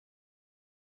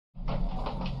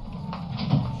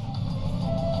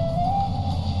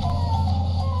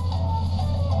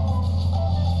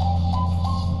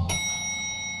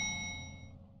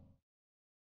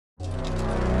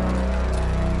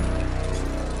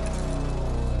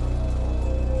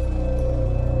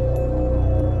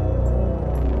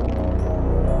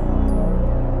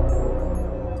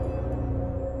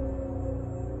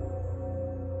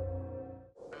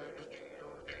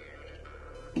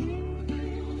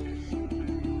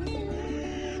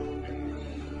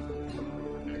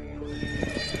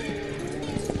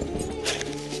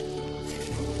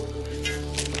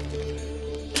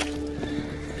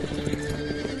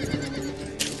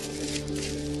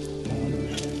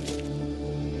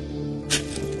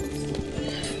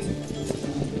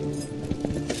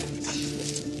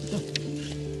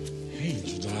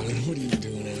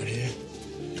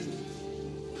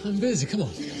busy. Come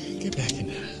on, get back in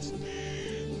there.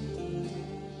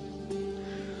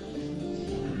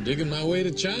 I'm digging my way to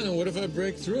China. What if I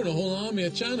break through and a whole army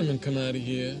of Chinamen come out of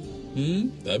here?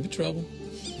 That'd be trouble.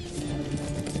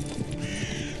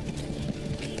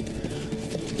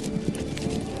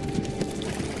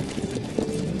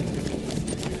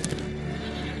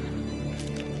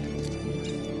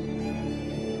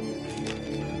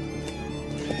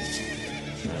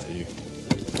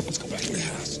 Let's go back in the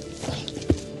house.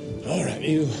 All right,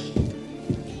 you.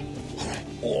 All right.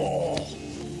 Oh.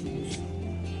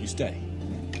 You stay.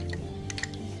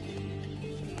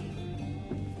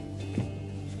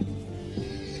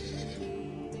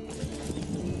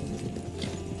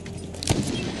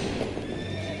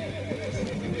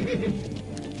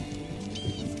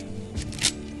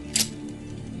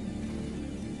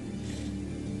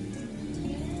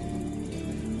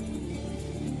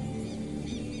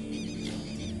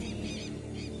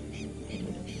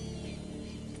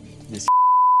 This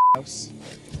house?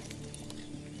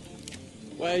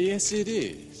 Why, yes, it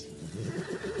is.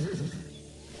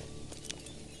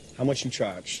 How much you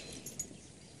charge?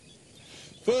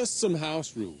 First, some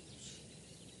house rules.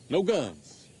 No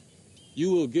guns.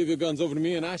 You will give your guns over to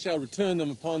me, and I shall return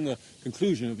them upon the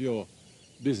conclusion of your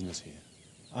business here.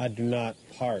 I do not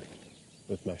part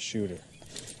with my shooter.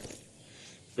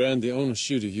 Friend, the only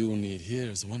shooter you will need here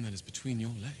is the one that is between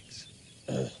your legs.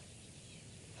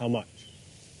 How much?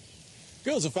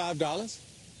 Girls are $5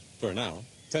 for an hour,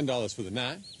 $10 for the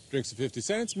night, drinks are 50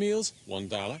 cents, meals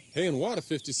 $1, hay and water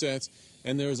 50 cents,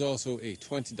 and there is also a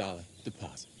 $20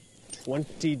 deposit.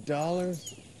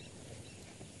 $20?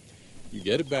 You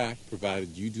get it back,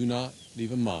 provided you do not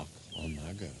leave a mark on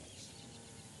my girls.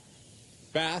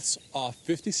 Baths are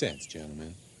 50 cents,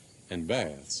 gentlemen, and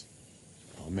baths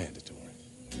are mandatory.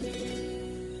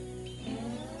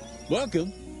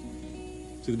 Welcome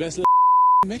to the best in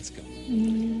Mexico.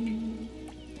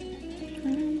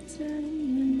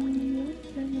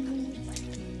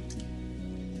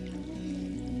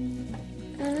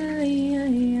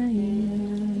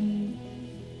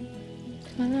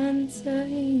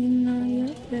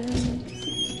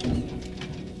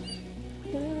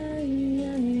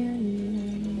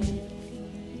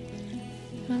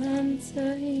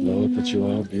 Lord, but you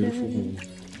are a beautiful woman.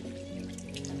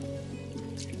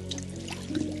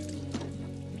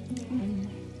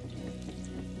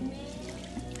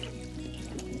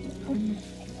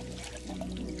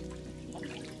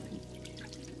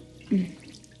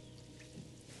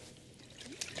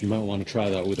 You might want to try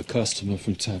that with a customer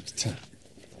from time to time.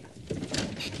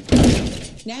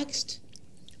 Next.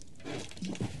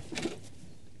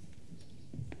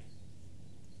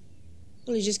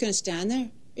 Well, you're just going to stand there?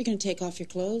 You're going to take off your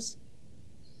clothes?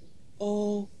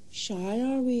 Oh, shy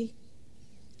are we?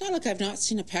 Not like I've not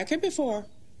seen a pecker before.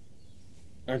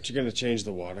 Aren't you going to change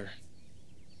the water?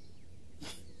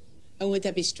 And would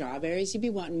that be strawberries you'd be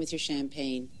wanting with your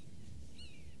champagne?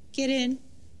 Get in.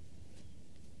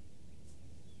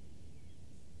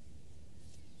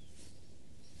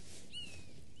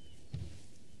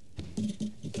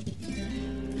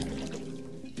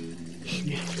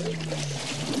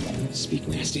 Speak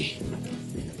nasty.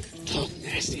 Talk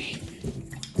nasty.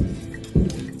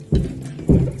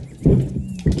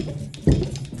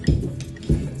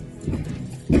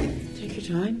 Take your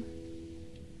time.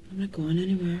 I'm not going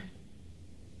anywhere.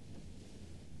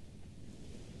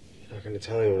 You're not going to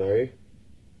tell anyone, are you?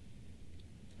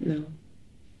 No.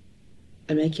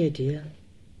 I'll make you a deal.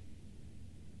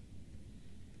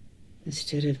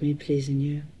 Instead of me pleasing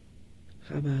you,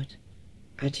 how about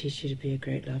I teach you to be a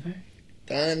great lover?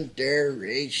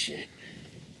 Thunderation.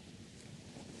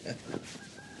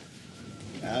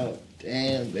 Oh,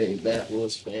 damn, babe, that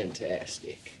was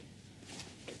fantastic.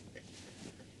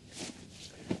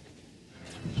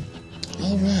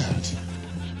 All right.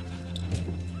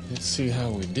 Let's see how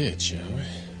we did, shall we?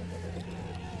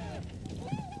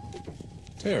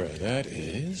 Tara, that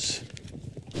is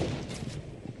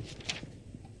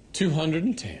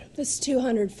 210. That's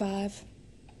 205.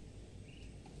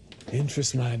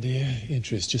 Interest, my dear.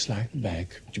 Interest, just like the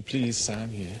bank. Would you please sign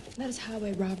here? That is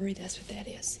highway robbery. That's what that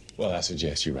is. Well, I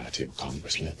suggest you write to your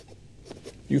congressman.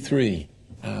 You three,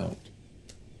 out.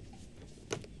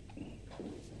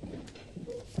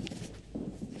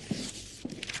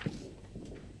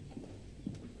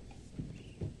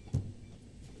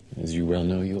 As you well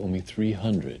know, you owe me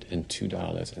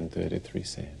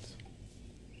 $302.33.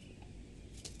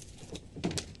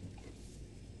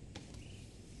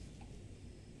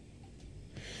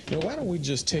 Now, why don't we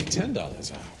just take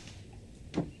 $10 out?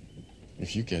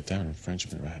 If you get down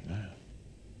infringement right now.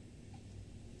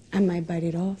 I might bite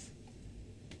it off.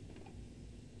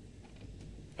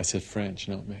 I said French,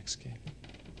 not Mexican.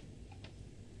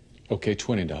 Okay,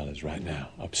 $20 right now,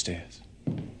 upstairs.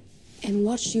 And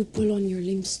watch you pull on your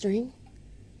limp string.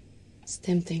 It's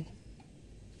tempting.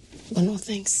 But no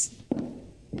thanks.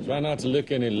 Try not to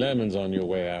lick any lemons on your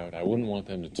way out. I wouldn't want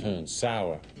them to turn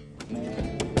sour.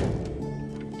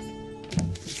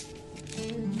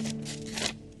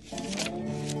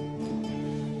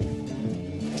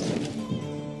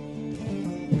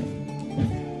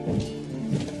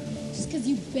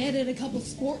 You betted a couple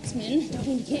sportsmen. Don't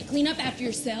mean you can't clean up after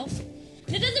yourself.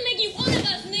 And it doesn't make you one of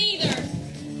us, neither.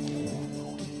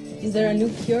 Is there a new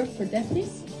cure for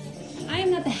deafness? I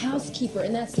am not the housekeeper,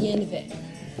 and that's the end of it.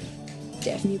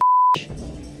 Deaf you Can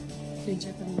you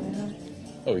check on my heart?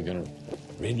 Oh, you're gonna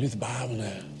read me the Bible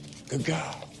now? Good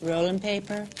God. Rolling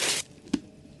paper.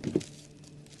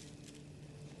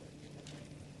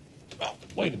 Oh,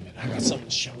 wait a minute. I got something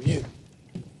to show you.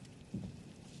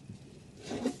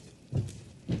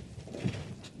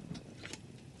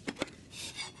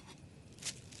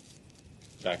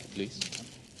 Back, please.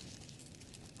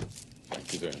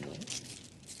 Thank you very much.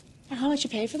 And how much you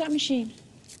pay for that machine?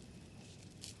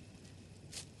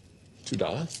 $2.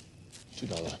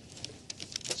 $2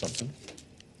 something.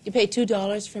 You pay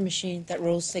 $2 for a machine that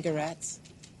rolls cigarettes.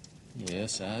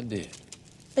 Yes, I did.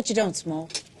 But you don't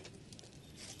smoke.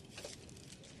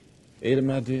 Ada,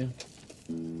 my dear,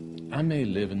 I may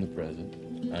live in the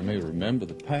present. I may remember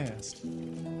the past.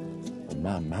 But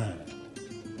my mind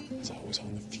is always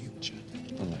on the future,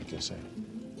 unlike yourself.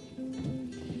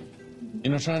 You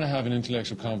know, trying to have an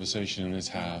intellectual conversation in this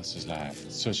house is like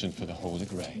searching for the Holy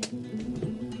Grail.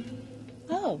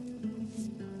 Oh.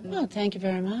 Well, thank you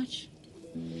very much.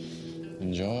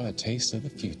 Enjoy a taste of the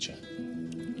future.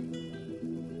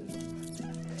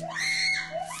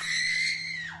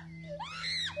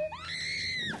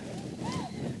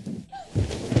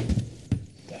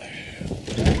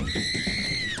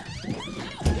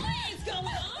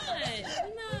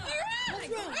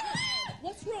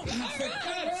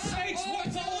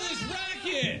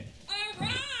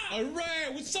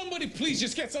 Please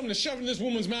just get something to shove in this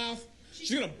woman's mouth.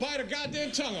 She's gonna bite her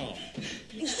goddamn tongue off.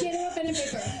 Get her up in a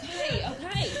paper.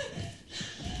 Okay.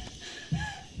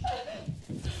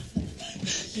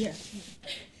 Here.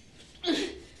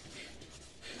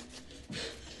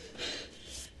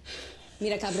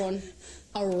 Mira, cabrón.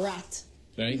 A rat.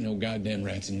 There ain't no goddamn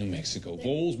rats in New Mexico.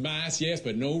 Bulls, mice, yes,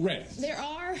 but no rats. There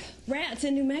are rats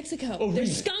in New Mexico. Oh, really?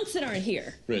 There's skunks that aren't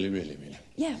here. Really?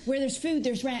 Yeah, where there's food,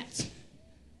 there's rats.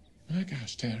 My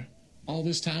gosh, Tara. All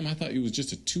this time, I thought you was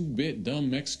just a two-bit dumb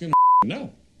Mexican.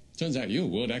 No. Turns out you're a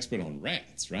world expert on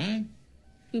rats, right?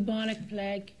 Bubonic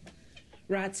plague.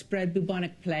 Rats spread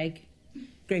bubonic plague.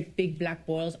 Great big black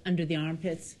boils under the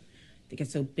armpits. They get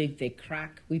so big they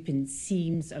crack, weeping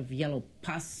seams of yellow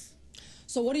pus.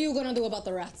 So what are you gonna do about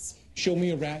the rats? Show me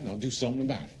a rat and I'll do something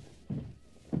about it.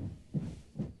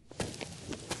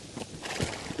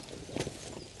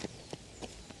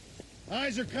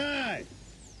 Heiser Kai!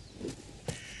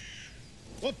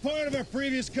 What part of our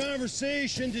previous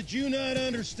conversation did you not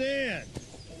understand?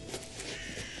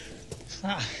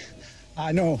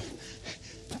 I know.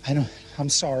 I'm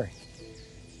sorry.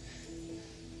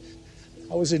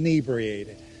 I was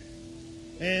inebriated.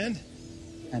 And?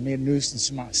 I made a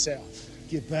nuisance of myself.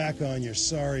 Get back on your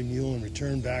sorry mule and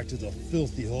return back to the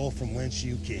filthy hole from whence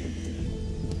you came.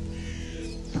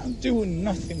 I'm doing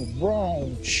nothing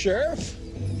wrong, Sheriff.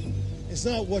 It's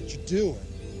not what you're doing.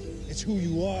 It's who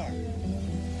you are.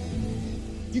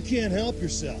 You can't help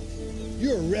yourself.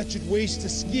 You're a wretched waste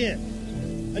of skin.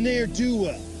 A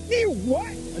ne'er-do-well. You what?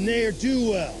 A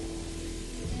ne'er-do-well.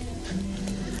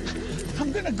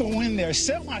 I'm gonna go in there,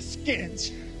 sell my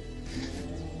skins.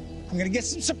 I'm gonna get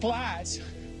some supplies.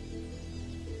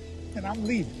 And I'm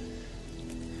leaving.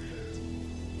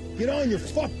 Get on your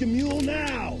fucking mule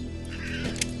now!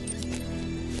 What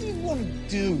do you wanna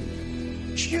do?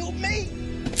 Shoot me?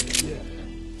 Yeah.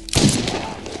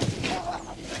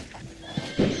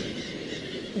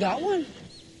 Got one.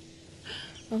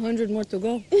 100 more to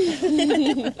go.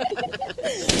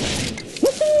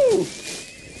 Woohoo!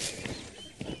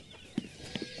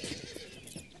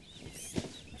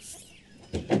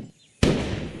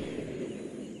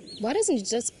 Why doesn't he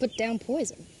just put down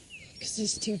poison? Because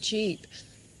it's too cheap.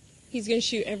 He's gonna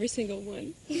shoot every single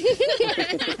one.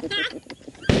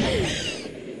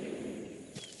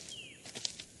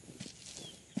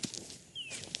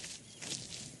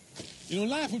 You know,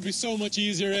 life would be so much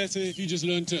easier, Etta, if you just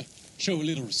learned to show a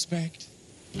little respect.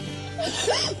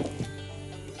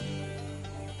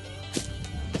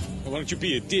 Why don't you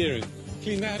be a dear and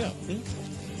clean that up, hmm?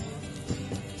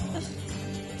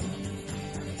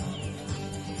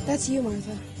 That's you,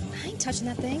 Martha. I ain't touching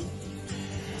that thing?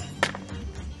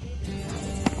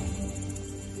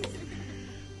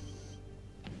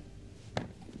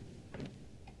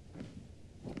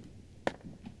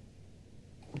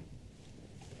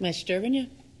 Am I disturbing you?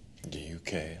 Do you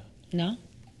care? No?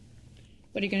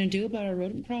 What are you going to do about our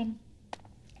rodent problem?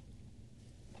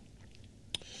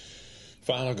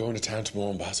 Fine, I'll go into town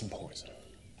tomorrow and buy some poison.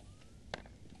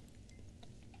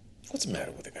 What's the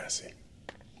matter with it, Gussie?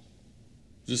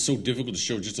 Is it so difficult to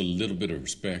show just a little bit of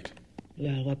respect?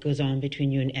 Well, what goes on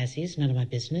between you and Essie is none of my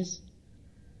business.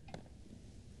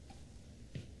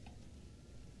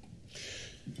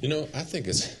 You know, I think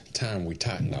it's time we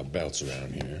tightened our belts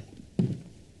around here.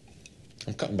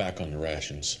 I'm cutting back on the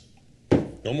rations.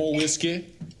 No more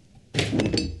whiskey.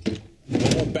 No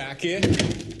more baccy.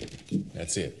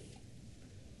 That's it.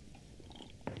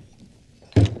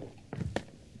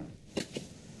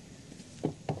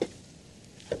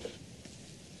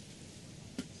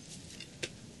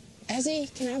 Essie,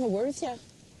 can I have a word with you?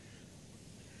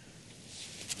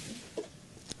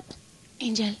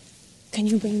 Angel, can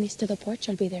you bring this to the porch?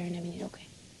 I'll be there in a minute, okay?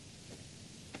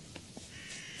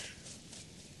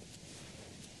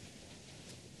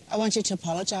 I want you to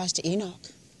apologize to Enoch.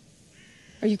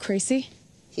 Are you crazy?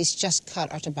 He's just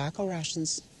cut our tobacco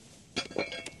rations.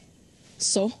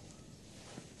 So?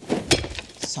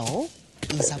 So,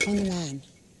 he's up on the man.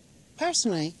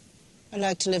 Personally, I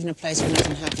like to live in a place where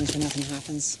nothing happens when nothing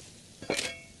happens.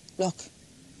 Look,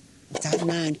 if that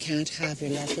man can't have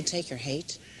your love, he'll take your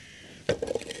hate.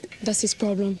 That's his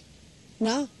problem.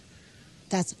 No,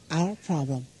 that's our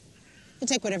problem. He'll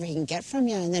take whatever he can get from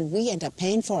you, and then we end up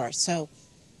paying for it. So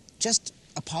just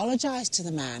apologize to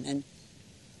the man and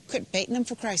quit baiting him,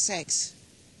 for Christ's sakes.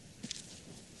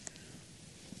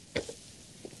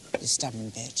 You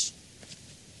stubborn bitch.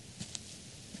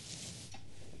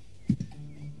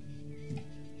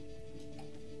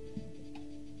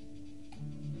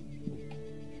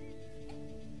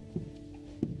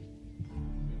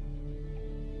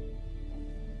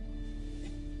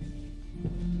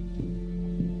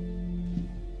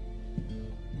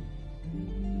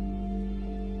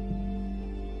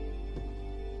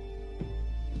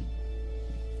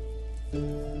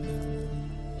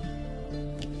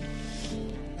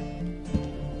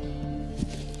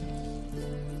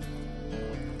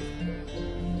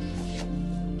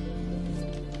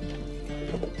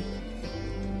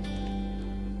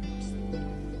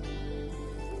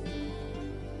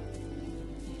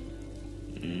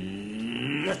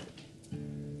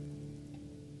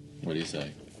 What do you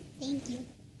say? Thank you.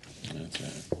 That's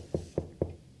right.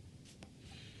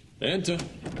 Enter.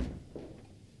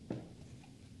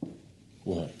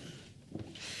 What?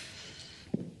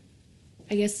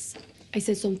 I guess I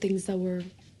said some things that were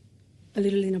a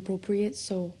little inappropriate,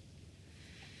 so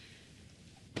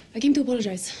I came to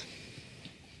apologize.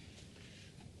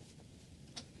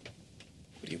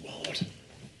 What do you want?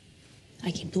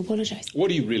 I came to apologize. What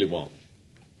do you really want?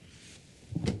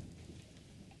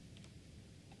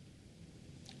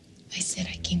 I said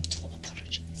I came to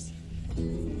apologize.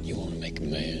 You want to make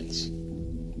amends?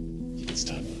 You can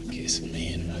start by kissing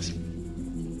me and us.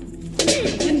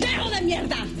 ¡Pendejo de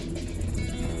mierda!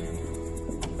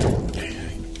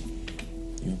 Hey.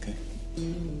 You okay?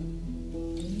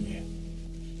 Yeah.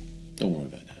 Don't worry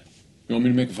about that. You want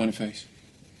me to make a funny face?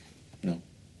 No.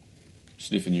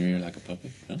 Sniff in your ear like a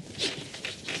puppy? Huh?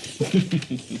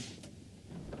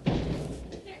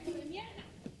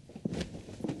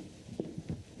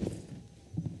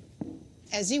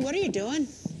 Ezzy, what are you doing?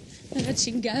 A la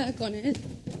chingada con él.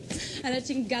 A la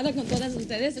chingada con todas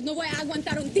ustedes. No voy a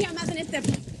aguantar un día más en este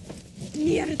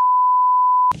mierda.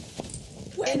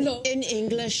 In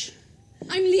English.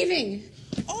 I'm leaving.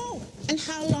 Oh, and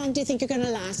how long do you think you're going to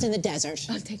last in the desert?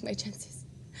 I'll take my chances.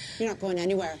 You're not going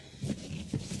anywhere.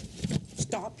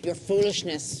 Stop your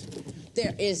foolishness.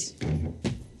 There is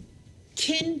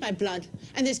kin by blood,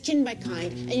 and there's kin by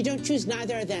kind, and you don't choose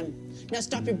neither of them. Now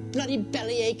stop your bloody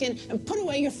belly aching and put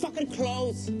away your fucking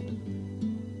clothes.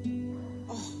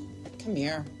 Oh, come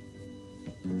here.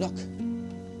 Look,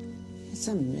 it's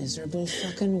a miserable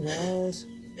fucking world.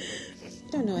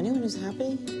 I don't know anyone who's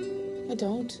happy. I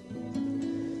don't.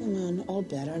 Come on, all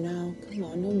better now. Come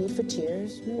on, no need for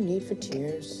tears. No need for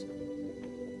tears.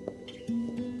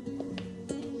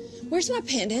 Where's my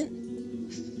pendant?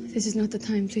 This is not the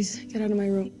time. Please get out of my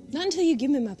room. Not until you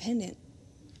give me my pendant.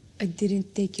 I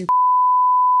didn't take your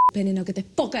pendant. Now get the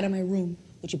fuck out of my room.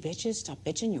 Would you bitches stop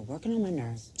bitching? You're working on my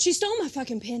nerves. She stole my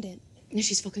fucking pendant. No,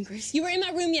 she's fucking crazy. You were in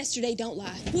my room yesterday, don't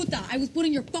lie. Puta, I was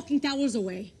putting your fucking towels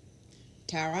away.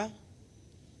 Tara,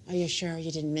 are you sure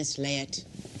you didn't mislay it?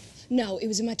 No, it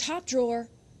was in my top drawer,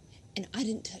 and I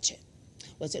didn't touch it.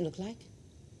 What's it look like?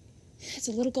 It's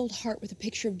a little gold heart with a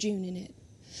picture of June in it.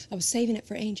 I was saving it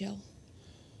for Angel.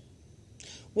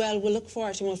 Well, we'll look for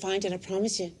it and we'll find it, I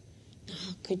promise you. Now,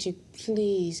 could you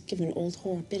please give an old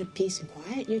whore a bit of peace and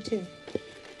quiet, you two?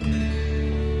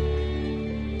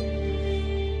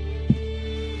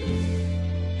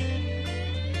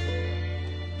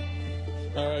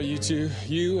 All right, you two,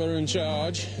 you are in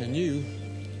charge, and you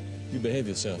behave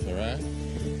yourself, all right?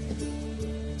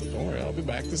 Don't worry, I'll be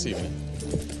back this evening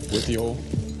with your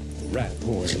rat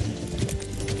poison.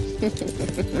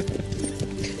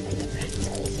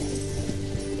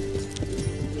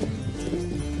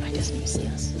 I just need to see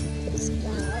us.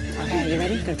 Okay, you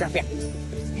ready? I'm gonna drop you.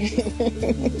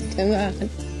 Come on.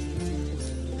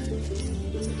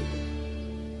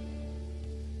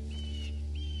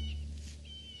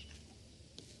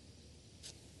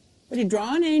 What are you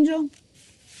drawing, Angel?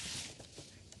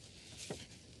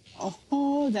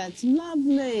 Oh, that's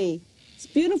lovely. It's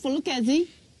beautiful. Look, Ezzy.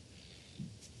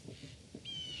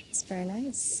 It's very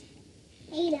nice.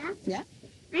 Ada, Yeah?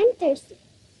 I'm thirsty.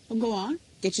 Well, go on.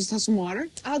 Get yourself some water.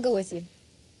 I'll go with you.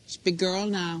 She's a big girl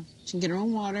now. She can get her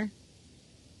own water.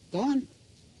 Go on.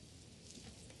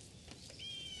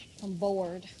 I'm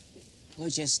bored.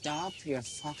 Would you stop your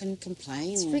fucking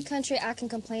complaining? It's free country. I can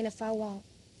complain if I want.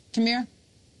 Come here.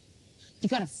 You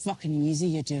got it fucking easy,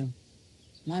 you do.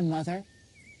 My mother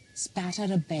spat out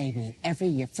a baby every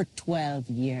year for 12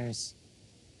 years.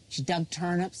 She dug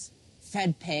turnips,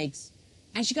 fed pigs,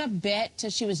 and she got bit till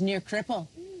she was near cripple.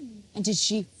 And did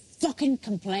she fucking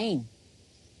complain?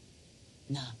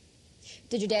 No.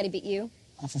 Did your daddy beat you?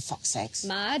 Oh, for fuck's sakes.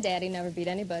 My daddy never beat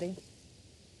anybody.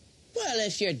 Well,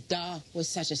 if your da was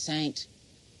such a saint,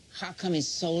 how come he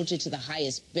sold you to the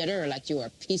highest bidder like you were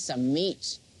a piece of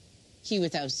meat? He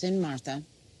without sin, Martha.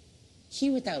 He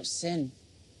without sin.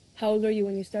 How old were you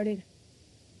when you started?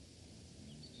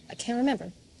 I can't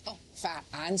remember. Oh, fat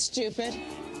and stupid.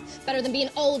 Better than being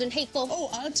old and hateful. Oh,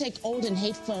 I'll take old and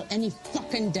hateful any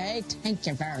fucking day. Thank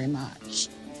you very much.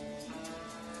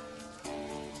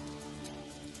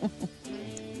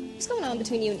 What's going on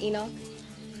between you and Enoch?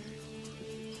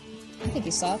 I think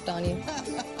he's soft on you.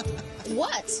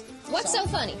 What? What's so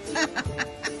funny?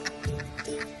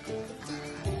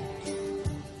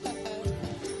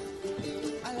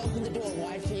 I'll open the door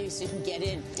wide for you so you can get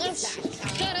in. Oh,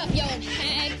 shut up, you old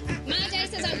hag. My daddy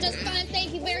says I'm just fine.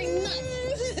 Thank you very much.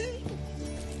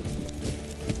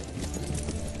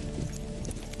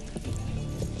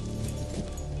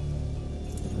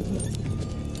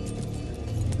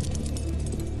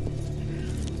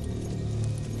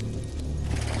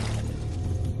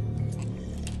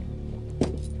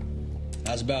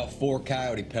 How's about 4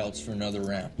 coyote pelts for another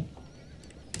round?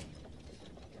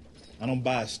 I don't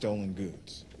buy stolen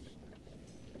goods.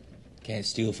 Can't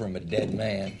steal from a dead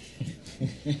man.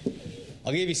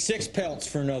 I'll give you 6 pelts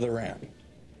for another round.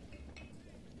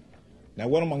 Now,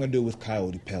 what am I gonna do with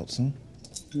coyote pelts, huh?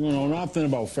 No, nothing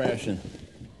about fashion.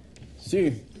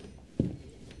 See,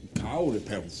 coyote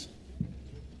pelts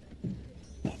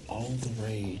are all the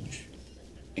rage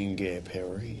in Gay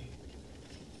Paris.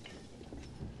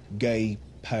 Gay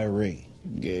Paris.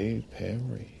 Gay Paris.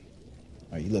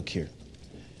 All right, you look here.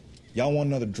 Y'all want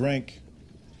another drink?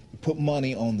 Put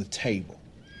money on the table.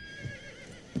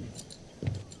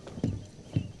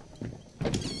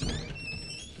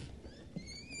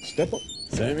 Step up.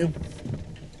 Samuel?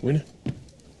 Winner?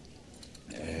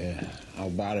 Yeah, how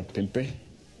about it, Pimpy?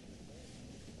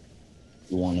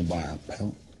 You want to buy a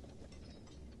pelt?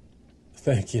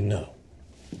 Thank you, no.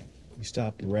 You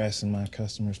stop harassing my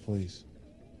customers, please.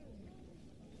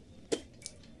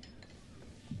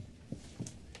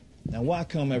 Now, why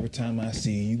come every time I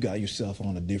see you, you got yourself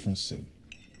on a different suit?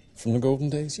 From the golden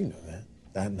days, you know that.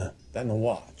 That and a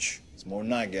watch. It's more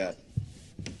than I got.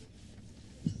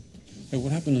 Hey,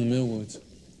 what happened to the Millwoods?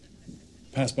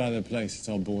 Passed by their place. It's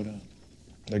all boarded up.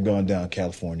 They're going down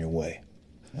California way.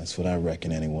 That's what I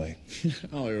reckon anyway.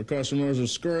 Oh, your customers are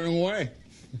skirting away.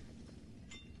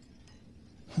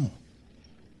 Huh.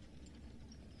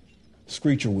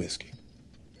 Screech or whiskey?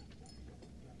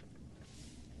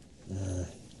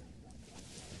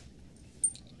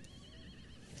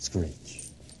 Screech.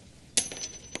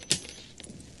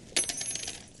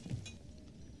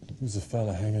 Who's the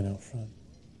fella hanging out front?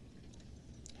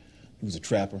 He was a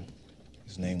trapper.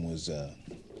 His name was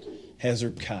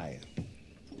Hezekiah.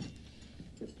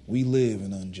 We live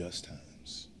in unjust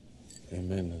times.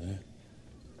 Amen to that.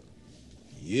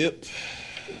 Yep.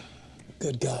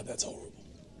 Good God, that's horrible.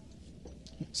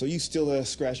 So you still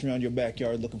scratching around your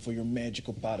backyard looking for your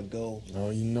magical pot of gold?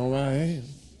 Oh, you know I am.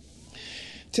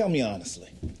 Tell me honestly,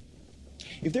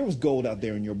 if there was gold out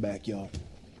there in your backyard,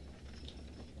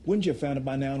 Wouldn't you have found it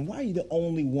by now? And why are you the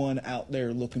only one out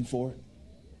there looking for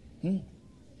it?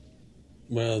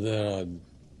 Well, there are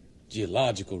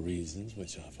geological reasons,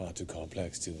 which are far too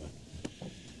complex to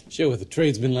share with a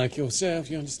tradesman like yourself,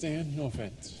 you understand? No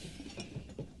offense.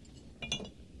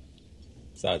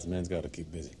 Besides, the man's got to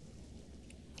keep busy.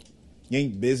 You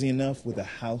ain't busy enough with a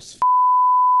house.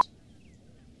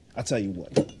 I'll tell you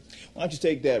what. Why don't you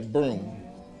take that broom,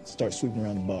 start sweeping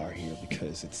around the bar here,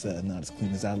 because it's not as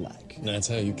clean as I like. That's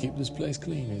how you keep this place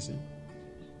clean, is it?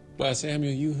 Why,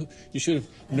 Samuel, you should have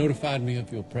notified me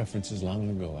of your preferences long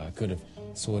ago. I could have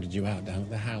sorted you out down at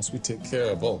the house. We take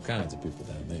care of all kinds of people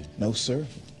down there. No, sir.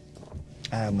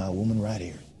 I have my woman right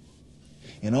here.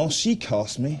 And all she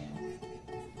costs me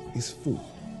is food.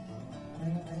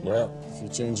 Well, if you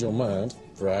change your mind,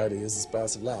 variety is the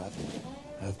spice of life.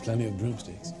 I have plenty of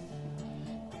broomsticks.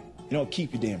 You know,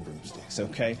 keep your damn broomsticks,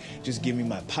 okay? Just give me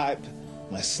my pipe,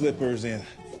 my slippers, and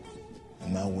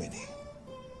my Winnie.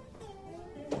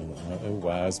 You are a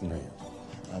wise man.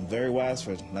 I'm very wise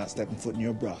for not stepping foot in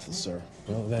your brothel, sir.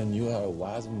 Well, then you are a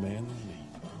wiser man than me.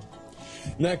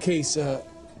 In that case,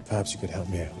 perhaps you could help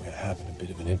me out. We're having a bit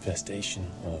of an infestation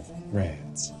of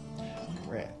rats.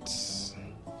 Rats.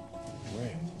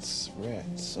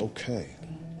 Okay.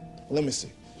 Let me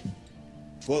see.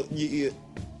 Well, you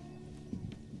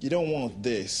don't want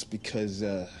this because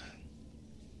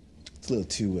it's a little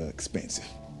too expensive.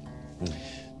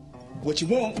 What you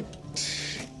want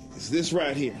is this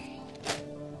right here.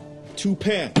 2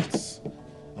 pounds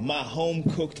of my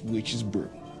home-cooked witch's brew.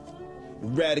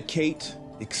 Eradicate,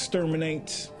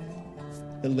 exterminate,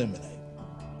 eliminate.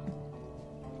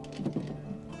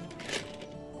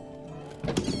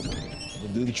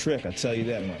 It'll do the trick, I tell you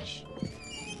that much.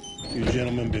 You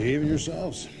gentlemen behaving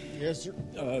yourselves? Yes, sir.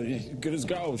 Good as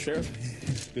gold,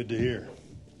 Sheriff. Good to hear.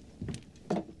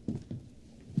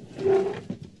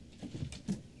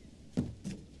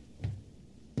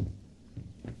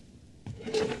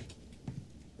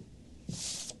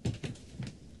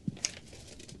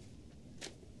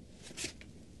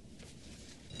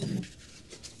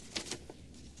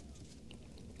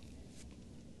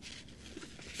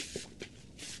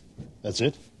 That's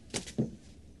it?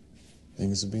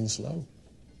 Things have been slow.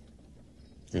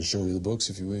 I can show you the books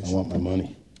if you wish. I want my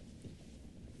money.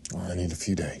 Oh, I need a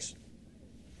few days.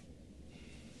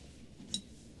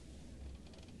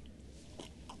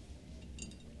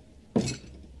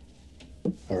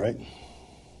 All right.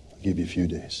 I'll give you a few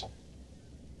days.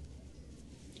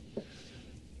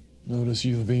 Notice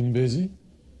you've been busy?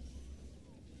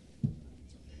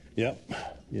 Yep.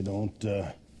 You don't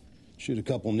shoot a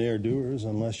couple ne'er-doers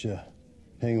unless you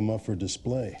hang them up for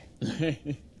display.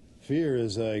 Fear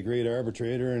is a great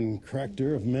arbitrator and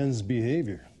corrector of men's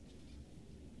behavior.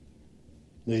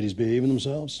 Ladies behaving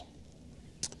themselves?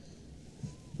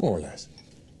 More or less.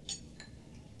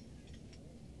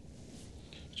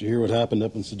 Did you hear what happened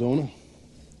up in Sedona?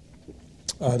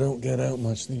 I don't get out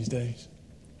much these days.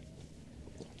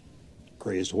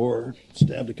 Crazed whore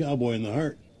stabbed a cowboy in the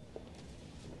heart.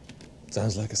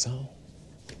 Sounds like a song.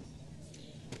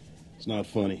 It's not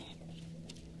funny.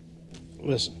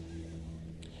 Listen,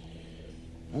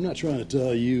 I'm not trying to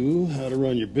tell you how to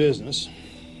run your business,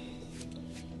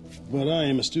 but I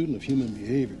am a student of human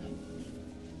behavior.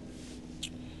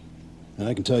 And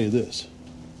I can tell you this,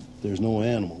 there's no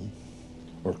animal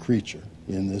or creature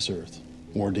in this earth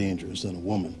more dangerous than a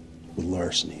woman with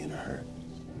larceny in her heart.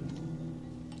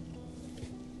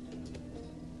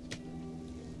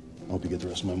 I hope you get the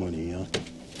rest of my money, yeah?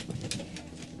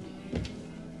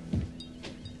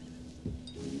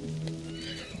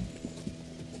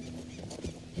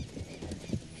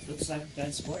 Looks like a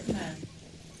good sporting man.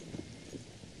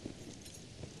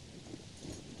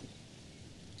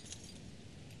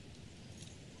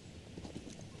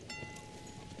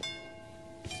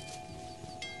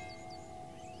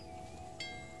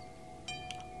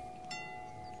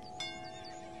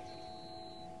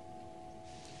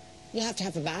 You have to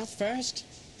have a bath first.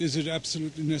 Is it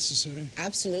absolutely necessary?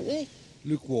 Absolutely.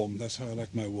 Lukewarm, that's how I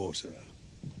like my water.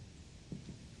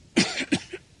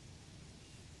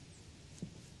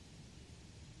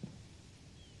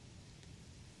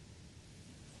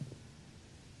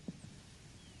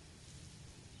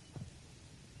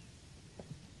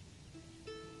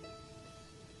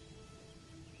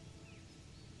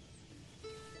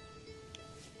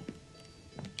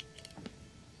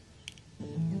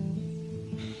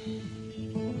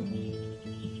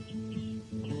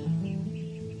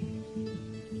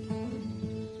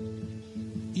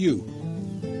 You.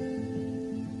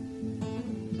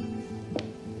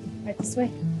 Right this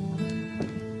way.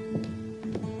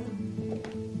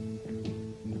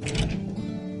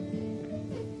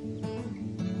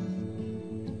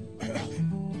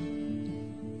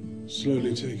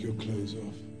 Slowly take your clothes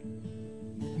off.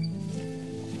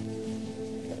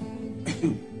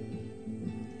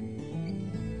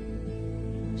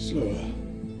 Slower.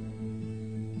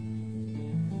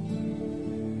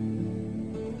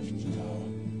 Now,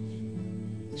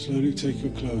 slowly take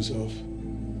your clothes off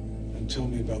and tell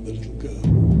me about the little girl.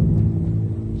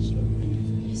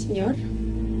 Slowly. Senor,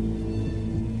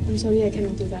 I'm sorry I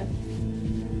cannot do that.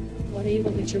 What are you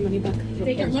going to get your money back?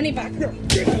 Take your money back. Get out!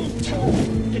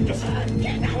 Get the fuck!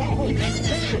 Get out!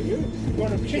 You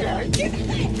want to kill her? Get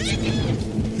out!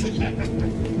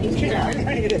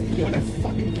 You want to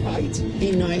fucking fight?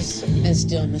 Be nice and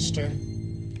still, mister.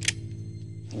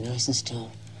 Be nice and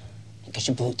still. Get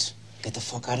your boots. Get the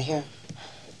fuck out of here.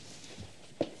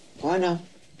 Go on now.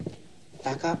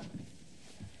 Back up.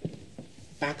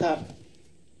 Back up.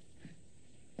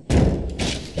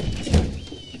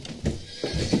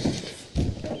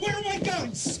 Where are my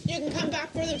guns? You can come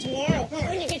back for them tomorrow.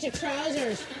 When you get your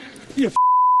trousers. You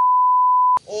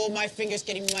Oh, my finger's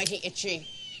getting mighty itchy.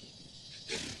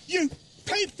 You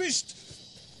papist,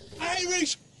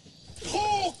 Irish,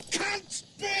 poor cunt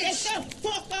bitch! Get the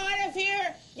fuck out of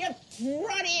here, you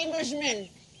bloody Englishman!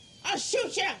 I'll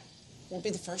shoot you! Won't be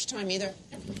the first time either.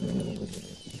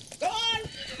 Go on!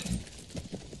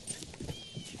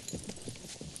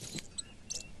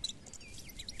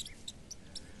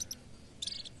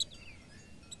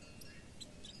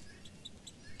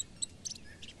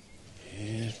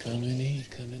 Yeah, come and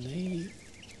eat, come and eat.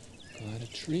 Got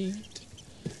a treat.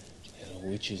 Little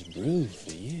witch's brew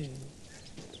for you.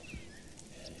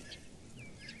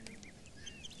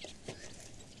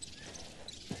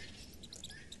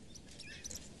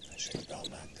 I should have brought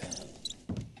my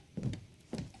gun.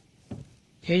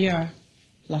 Here you are.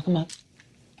 Lock him up.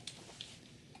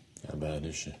 How bad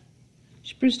is she?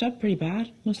 She's bruised up pretty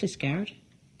bad. Mostly scared.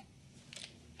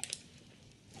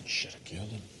 Should have killed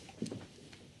him.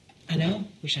 I know.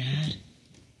 Wish I had.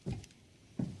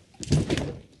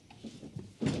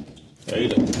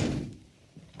 Ada.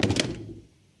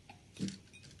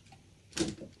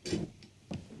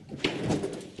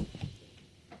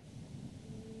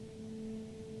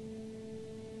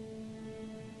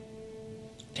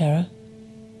 Tara,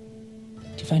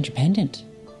 did you find your pendant?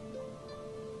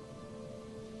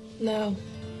 No.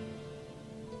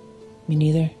 Me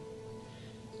neither.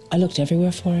 I looked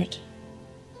everywhere for it.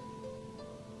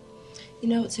 You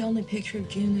know, it's the only picture of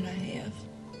June that I have.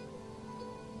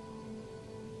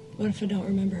 What if I don't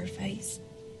remember her face?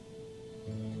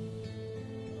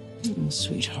 Oh,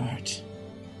 sweetheart.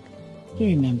 You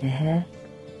remember her.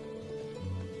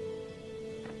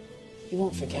 You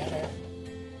won't forget her.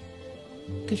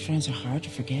 Good friends are hard to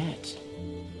forget.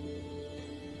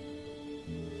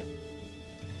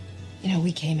 You know,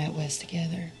 we came out west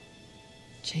together,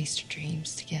 chased our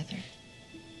dreams together.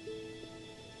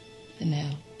 And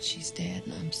now she's dead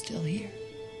and I'm still here.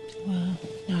 Well,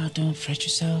 no, don't fret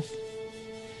yourself.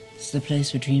 This is the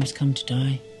place where dreams come to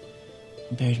die.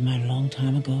 I buried mine a long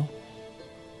time ago.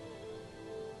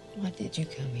 Why did you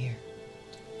come here?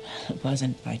 It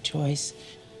wasn't by choice.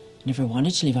 I never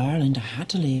wanted to leave Ireland. I had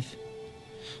to leave.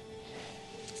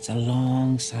 It's a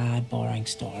long, sad, boring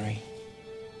story.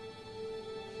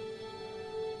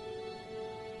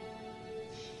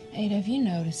 Ada, have you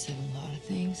noticed that a lot of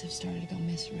things have started to go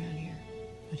missing around here?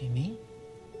 What do you mean?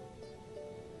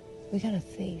 We got a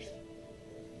thief.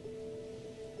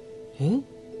 Who?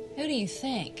 Who do you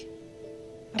think?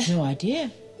 I have no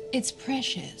idea. It's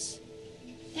Precious.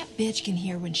 That bitch can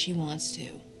hear when she wants to.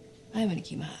 I'm gonna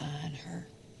keep my eye on her.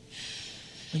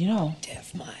 Well, you know,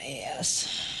 Deaf my ass.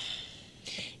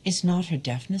 it's not her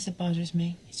deafness that bothers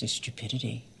me. It's her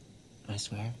stupidity. I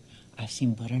swear, I've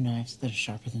seen butter knives that are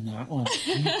sharper than that one.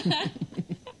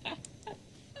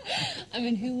 I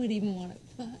mean, who would even want to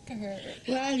fuck her?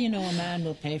 Well, you know, a man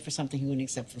will pay for something he wouldn't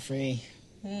accept for free.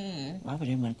 Hmm. Why would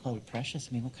anyone call it precious?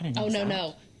 I mean, what kind of Oh, name is no, that?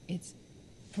 no. It's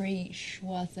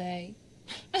pre-choisé.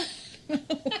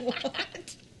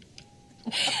 What?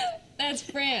 That's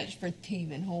French for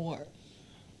thieving whore.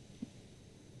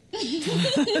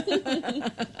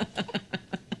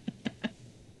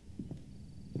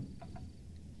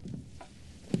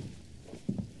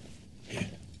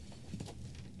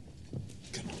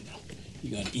 Come on now.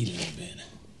 You gotta eat a little bit.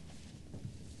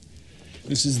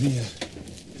 This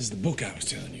is the book I was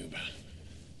telling you about.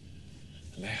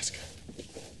 Alaska.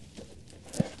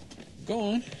 Go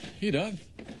on. Eat up.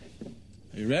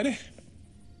 Are you ready?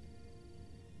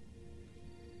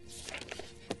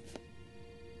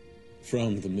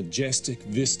 From the majestic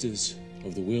vistas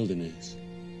of the wilderness,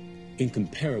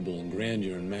 incomparable in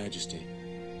grandeur and majesty,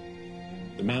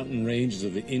 the mountain ranges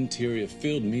of the interior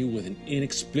filled me with an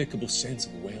inexplicable sense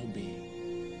of well-being.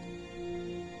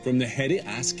 from the heady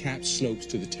ice-capped slopes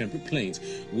to the temperate plains,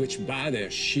 which by their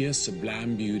sheer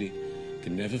sublime beauty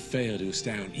can never fail to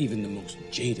astound even the most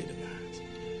jaded of eyes.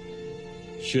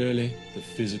 Surely the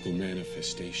physical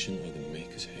manifestation of the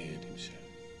Maker's hand himself.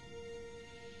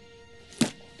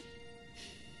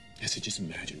 Yes, so just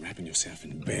imagine wrapping yourself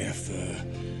in bare fur,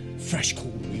 fresh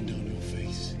cold wind on your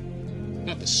face.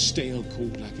 Not the stale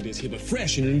cold like it is here, but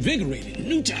fresh and invigorated, a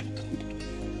new type of cold.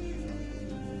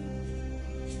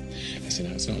 I said,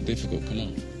 now it's not difficult, come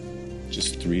on.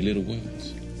 Just 3 little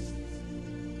words.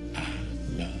 I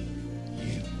love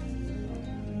you.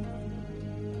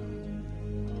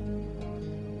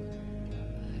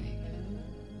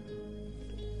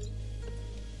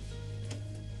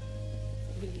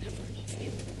 I will never love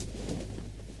you.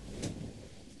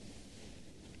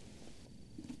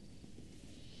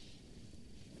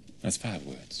 That's 5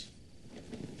 words.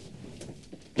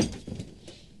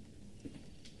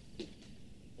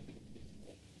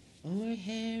 Her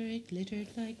hair it glittered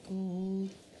like gold,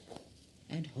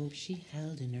 and hope she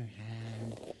held in her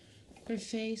hand. Her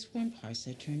face warm hearts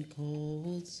that turned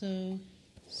cold, so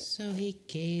he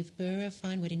gave her a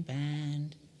fine wedding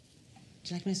band. Do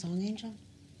you like my song, Angel?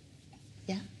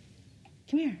 Yeah?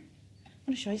 Come here. I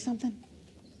want to show you something.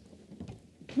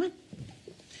 Come on.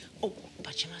 Oh,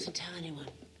 but you mustn't tell anyone.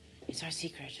 It's our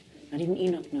secret. Not even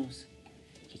Enoch knows.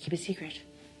 You keep it secret.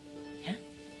 Yeah?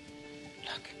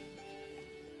 Look.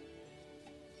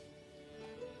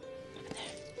 Look at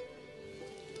there.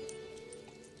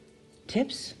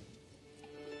 Tips?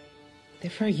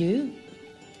 They're for you.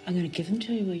 I'm going to give them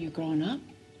to you when you're growing up.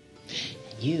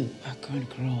 You are going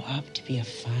to grow up to be a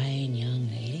fine young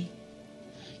lady.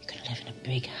 You're going to live in a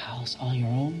big house all your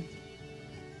own.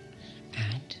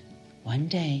 And one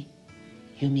day,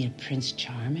 you'll meet a Prince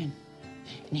Charming.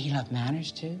 And he'll have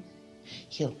manners, too.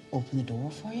 He'll open the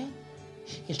door for you.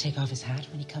 He'll take off his hat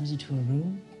when he comes into a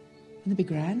room. Wouldn't it be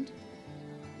grand?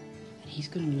 And he's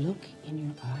going to look in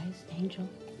your eyes, Angel.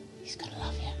 He's going to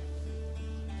love you.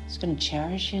 He's going to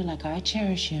cherish you like I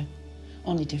cherish you,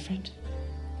 only different.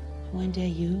 And one day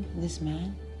you, this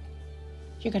man,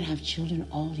 you're going to have children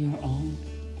all your own.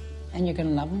 And you're going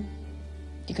to love them.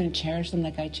 You're going to cherish them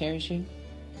like I cherish you.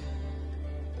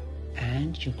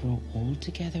 And you'll grow old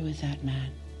together with that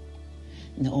man.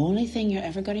 And the only thing you're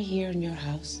ever going to hear in your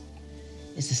house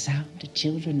is the sound of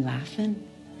children laughing.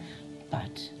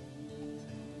 But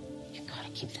you've got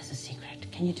to keep this a secret.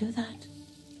 Can you do that?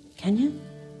 Can you?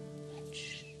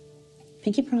 Shh.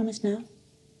 Pinky promise now.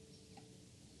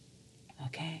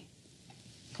 Okay.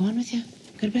 Go on with you.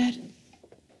 Go to bed.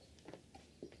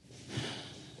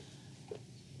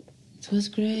 'Twas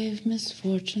grave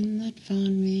misfortune that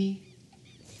found me.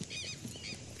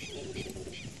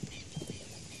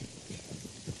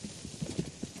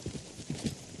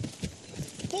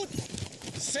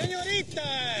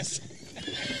 ¡Señoritas!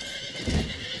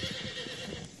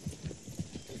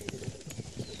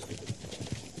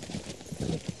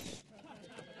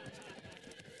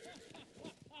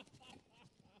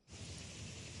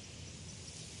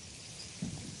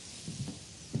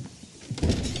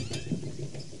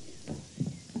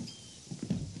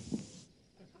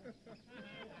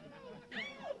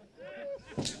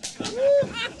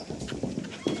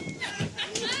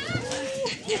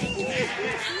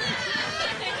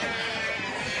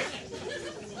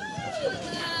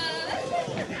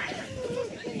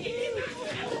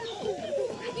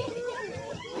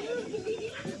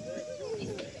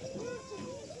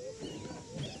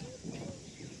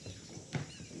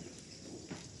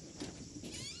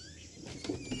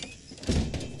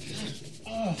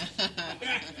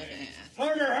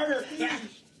 Harder, harder.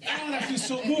 Oh, that feels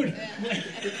so good.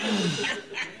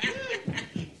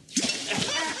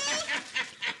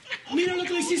 Mira lo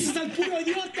que le hiciste al puro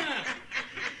idiota.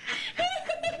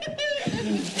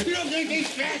 Look at these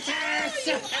fat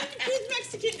With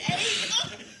Mexican egg.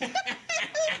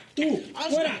 Tú,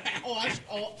 fuera.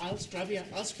 I'll scrub you.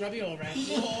 I'll scrub you all right.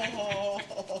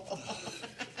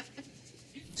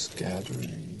 It's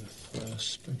gathering the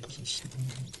first sprinkles of snow.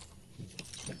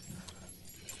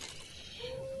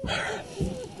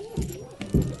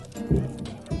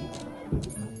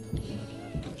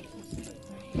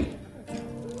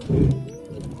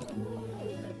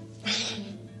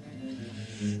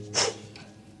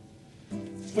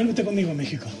 Vuélvete conmigo a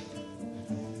México.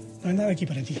 No hay nada aquí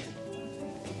para ti.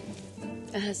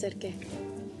 ¿Vas a hacer qué?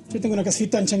 Yo tengo una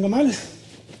casita en Changamal.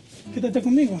 Quédate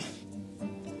conmigo.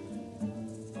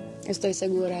 Estoy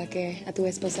segura que a tu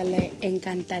esposa le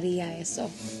encantaría eso.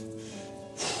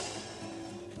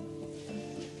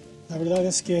 La verdad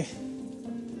es que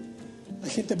la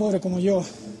gente pobre como yo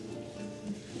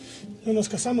no nos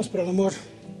casamos por el amor.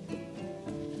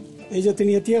 Ella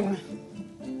tenía tierra.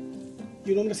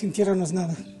 Y un hombre sin tierra no es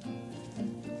nada.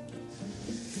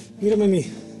 Mírame a mí.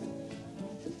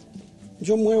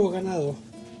 Yo muevo ganado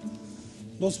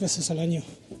 2 veces al año.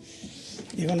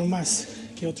 Y gano más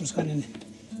que otros ganan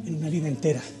en una vida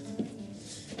entera.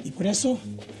 Y por eso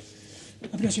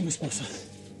aprecio a mi esposa.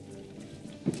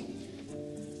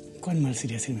 ¿Cuán mal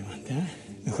sería ser mi amante, eh?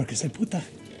 Mejor que ser puta.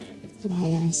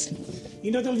 Vamos.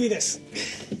 Y no te olvides.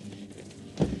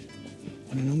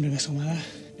 Cuando un hombre ve a su amada,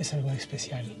 es algo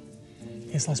especial.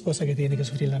 Es la esposa que tiene que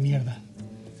sufrir la mierda.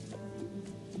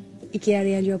 ¿Y qué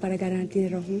haría yo para ganarte de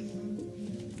rojo?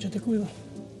 Yo te cuido.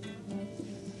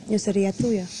 Yo sería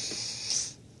tuya.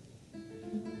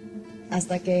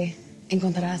 Hasta que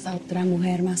encontrarás a otra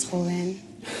mujer más joven.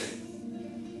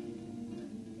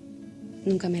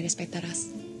 Nunca me respetarás.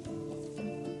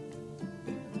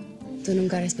 Tú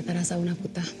nunca respetarás a una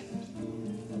puta.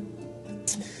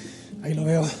 Ahí lo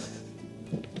veo.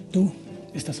 Tú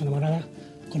estás enamorada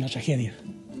con la tragedia.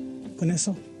 Con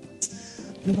eso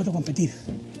no puedo competir.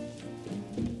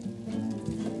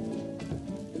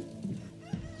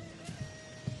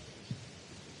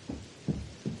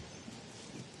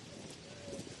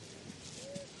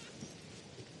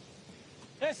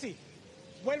 Esi,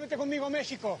 vuélvete conmigo a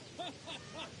México.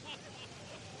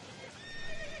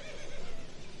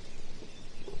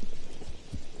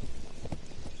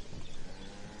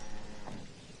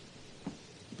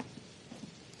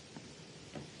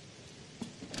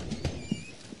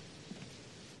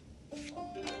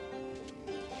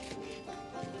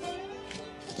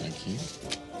 Thank you.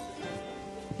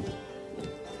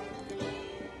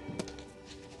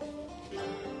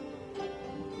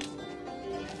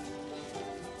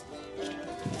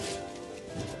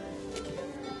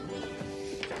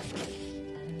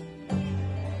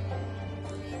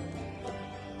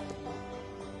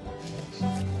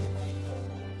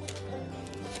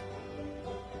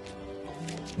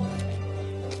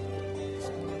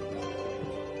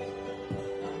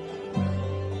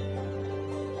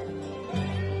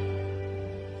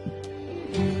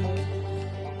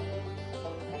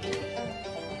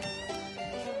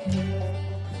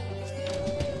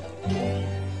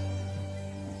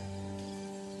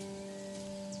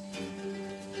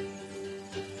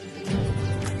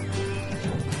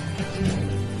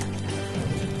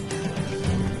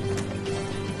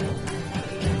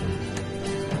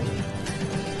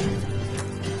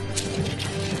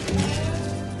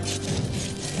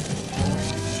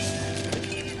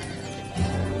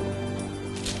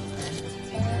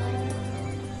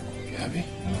 Gabby?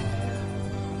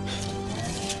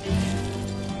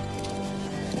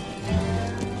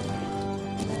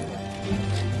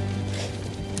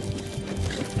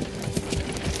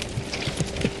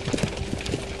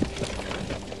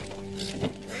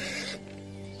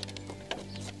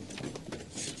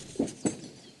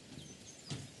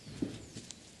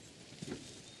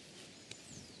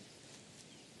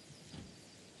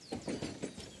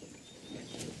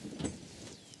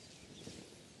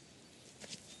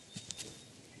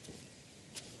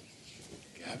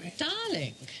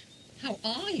 Darling, how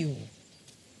are you?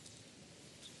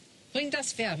 Bring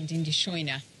das Pferd in die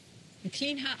Scheune and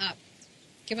clean her up.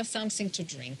 Give her something to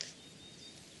drink.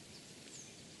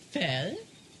 Well,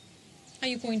 are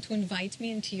you going to invite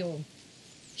me into your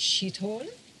shithole?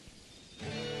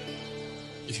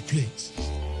 If you please.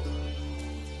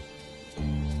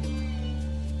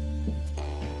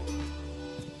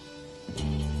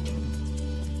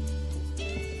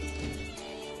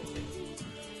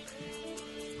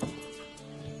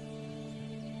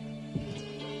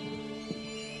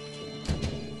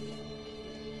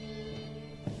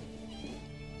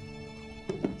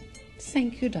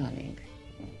 Thank you, darling.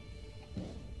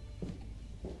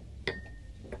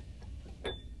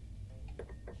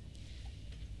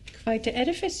 Quite the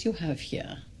edifice you have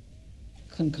here.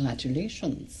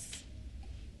 Congratulations.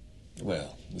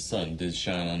 Well, the sun did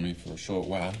shine on me for a short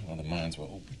while the mines were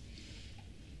open.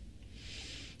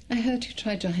 I heard you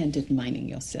tried your hand at mining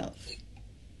yourself.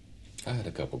 I had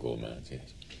a couple gold mines,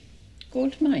 yes.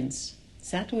 Gold mines.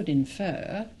 That would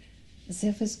infer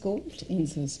there was gold in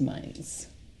those mines.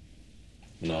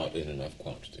 Not in enough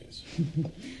quantities.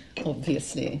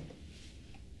 Obviously.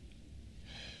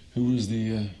 Who was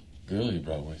the girl you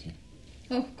brought with you?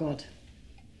 Oh, God.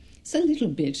 The little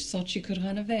bitch thought she could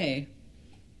run away.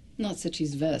 Not that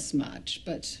she's very smart,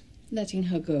 but letting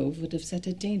her go would have set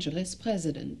a dangerous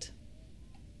precedent.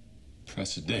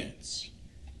 Precedence,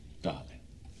 darling.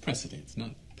 Precedence,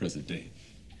 not president.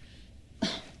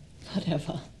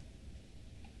 Whatever.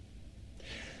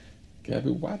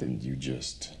 Gabby, why didn't you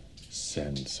just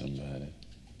send somebody?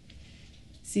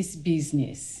 This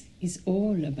business is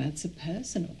all about the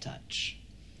personal touch.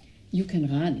 You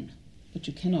can run, but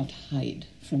you cannot hide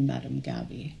from Madame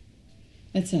Gaby,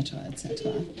 etc.,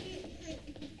 etc.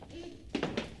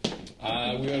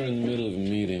 We are in the middle of a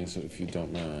meeting, so if you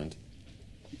don't mind.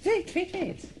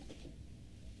 Wait.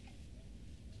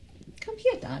 Come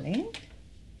here, darling.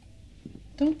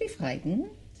 Don't be frightened.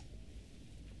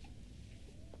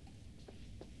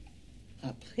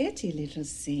 A pretty little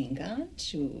thing,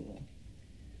 aren't you?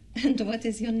 And what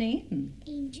is your name?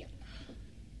 Angel.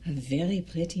 A very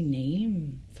pretty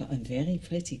name for a very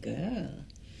pretty girl.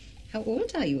 How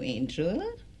old are you, Angel?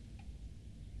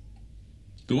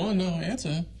 Go on now,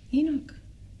 answer. Enoch,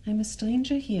 I'm a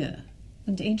stranger here,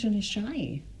 and Angel is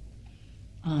shy.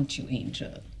 Aren't you,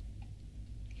 Angel?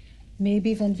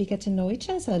 Maybe when we get to know each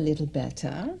other a little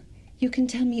better, you can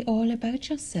tell me all about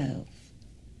yourself.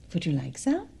 Would you like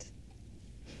that?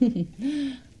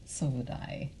 So would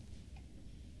I.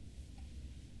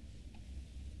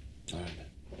 All right.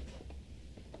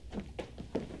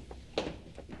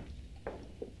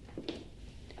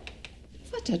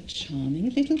 What a charming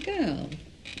little girl.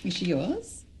 Is she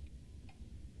yours?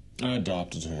 I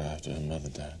adopted her after her mother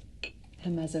died.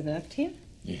 Her mother worked here?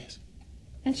 Yes.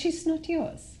 And she's not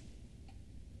yours?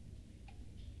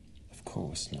 Of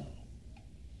course not.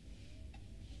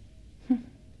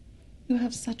 You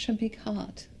have such a big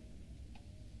heart.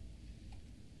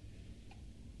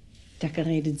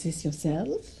 Decorated this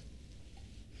yourself?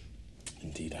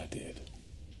 Indeed I did.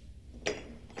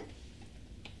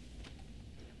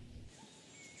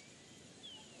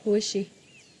 Who is she?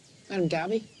 Madame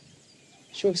Gaby.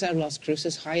 She works out of Las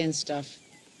Cruces, high-end stuff.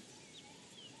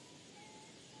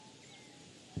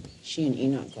 She and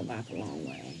Enoch go back a long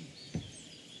way.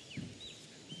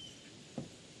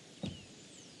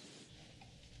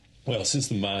 Well, since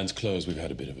the mine's closed, we've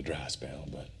had a bit of a dry spell,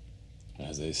 but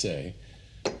as they say,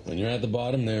 when you're at the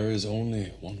bottom, there is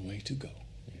only one way to go.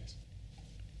 Yes.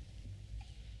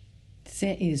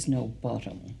 There is no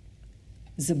bottom.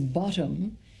 The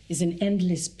bottom is an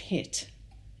endless pit.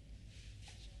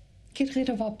 Get rid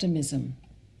of optimism.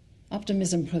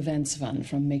 Optimism prevents one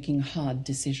from making hard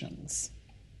decisions.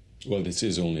 Well, this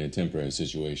is only a temporary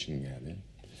situation, Gabby.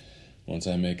 Once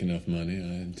I make enough money,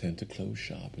 I intend to close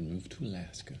shop and move to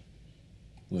Alaska,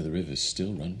 where the rivers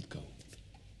still run with gold.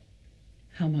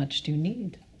 How much do you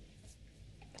need?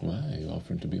 Why, are you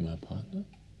offering to be my partner?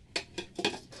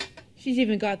 She's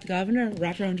even got the governor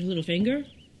wrapped around her little finger.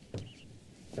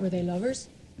 Were they lovers?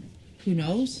 Who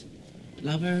knows?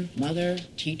 Lover, mother,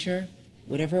 teacher,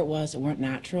 whatever it was, it weren't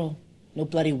natural. No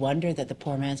bloody wonder that the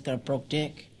poor man's got a broke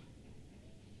dick.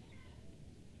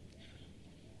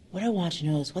 What I want to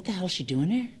know is what the hell's she doing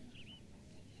here?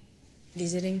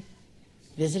 Visiting.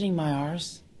 Visiting my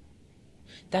arse?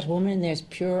 That woman in there is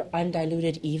pure,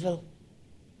 undiluted evil.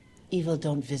 Evil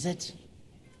don't visit.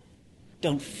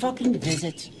 Don't fucking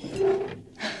visit.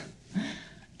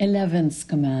 11th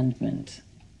commandment.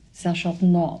 Thou shalt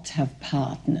not have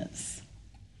partners.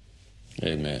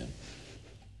 Amen.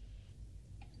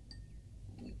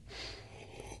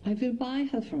 I will buy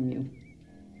her from you.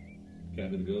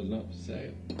 Gabby, the girl's not for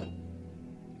sale.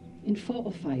 In 4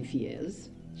 or 5 years,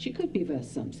 she could be worth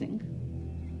something.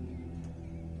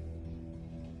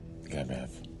 Gabby,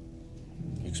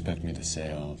 you expect me to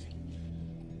say off?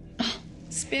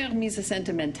 Spare me the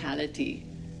sentimentality.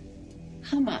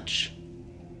 How much?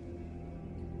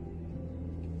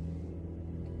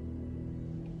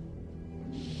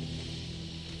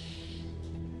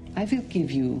 I will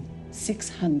give you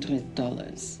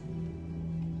 $600.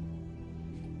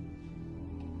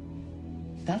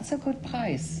 That's a good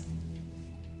price.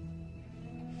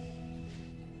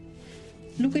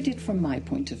 Look at it from my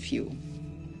point of view.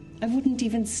 I wouldn't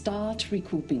even start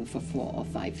recouping for 4 or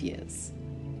 5 years.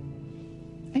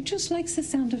 I just like the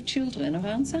sound of children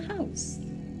around the house.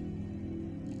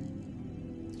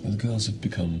 Well, the girls have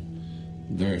become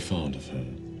very fond of her.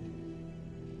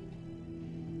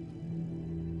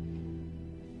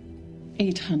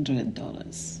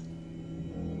 $800.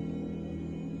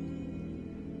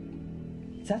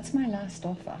 That's my last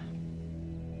offer.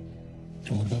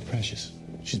 And what about Precious?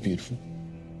 She's beautiful.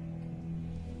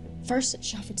 First,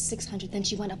 she offered 600, then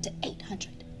she went up to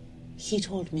 800. He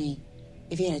told me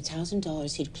if he had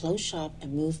 $1,000, he'd close shop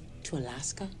and move to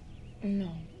Alaska.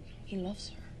 No, he loves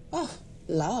her. Oh,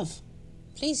 love.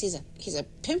 Please, he's a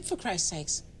pimp, for Christ's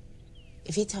sakes.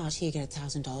 If he thought he'd get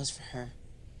 $1,000 for her,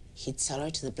 he'd sell her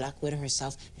to the Black Widow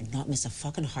herself and not miss a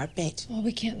fucking heartbeat. Oh,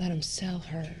 we can't let him sell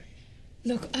her.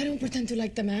 Look, I don't pretend to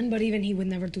like the man, but even he would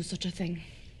never do such a thing.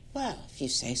 Well, if you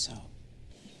say so.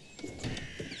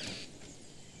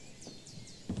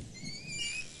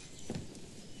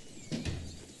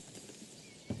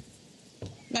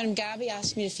 Madame Gabby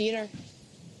asked me to feed her.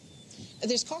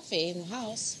 There's coffee in the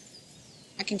house.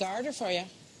 I can guard her for you.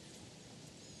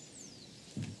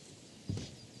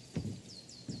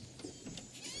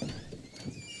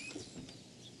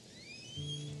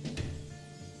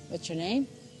 What's your name?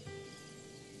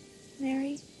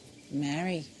 Mary,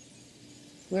 Mary.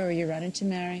 Where were you running to,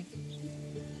 Mary?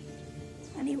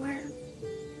 anywhere.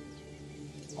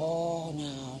 Oh,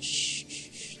 no. Shh, shh,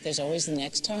 shh. There's always the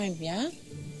next time, yeah?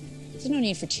 There's no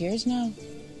need for tears now.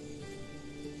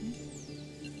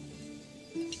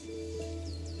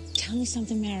 Tell me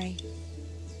something, Mary.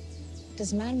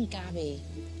 Does Madame Gabby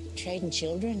trade in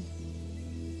children?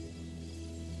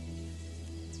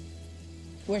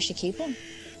 Where's she keep them?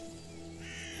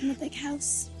 In a big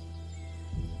house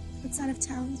outside of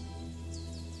town.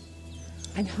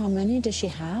 And how many does she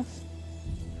have?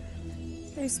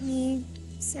 There's me,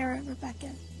 Sarah, Rebecca,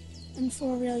 and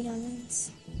 4 real young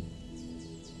ones.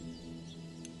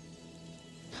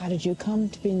 How did you come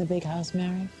to be in the big house,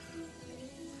 Mary?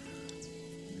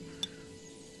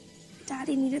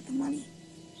 Daddy needed the money.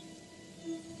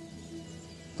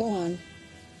 Go on.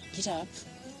 Get up.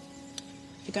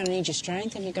 You're gonna need your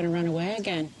strength and you're gonna run away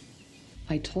again.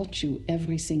 I taught you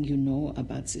everything you know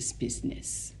about this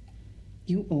business.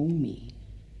 You owe me.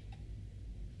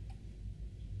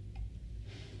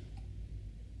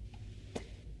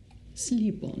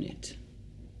 Sleep on it.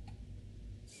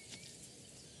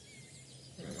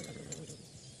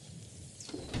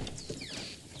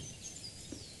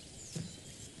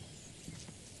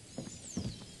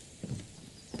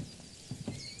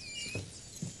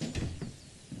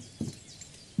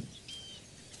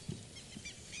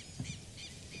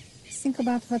 Think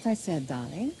about what I said,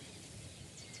 darling.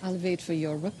 I'll wait for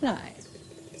your reply.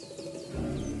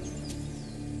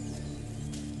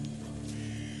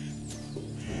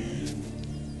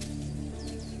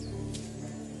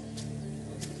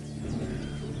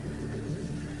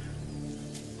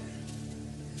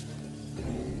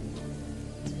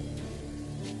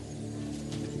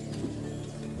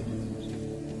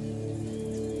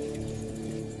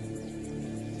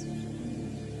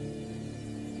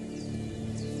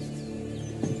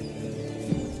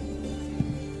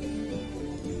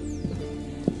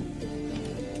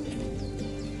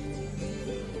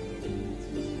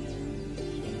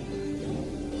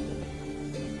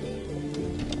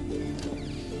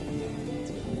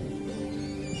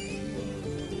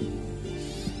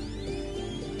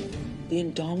 The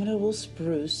indomitable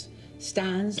spruce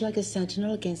stands like a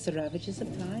sentinel against the ravages of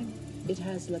time. It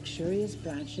has luxurious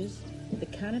branches, the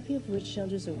canopy of which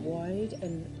shelters a wide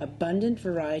and abundant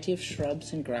variety of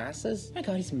shrubs and grasses. My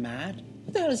God, he's mad.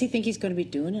 What the hell does he think he's going to be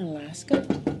doing in Alaska?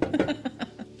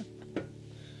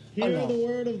 Hear the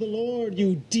word of the Lord,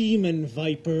 you demon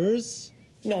vipers.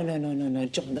 No,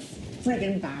 John, the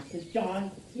friggin' Baptist. John,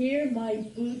 hear my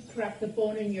boot crack the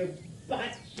bone in your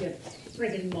butt, you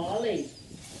friggin' Molly.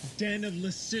 Den of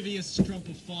lascivious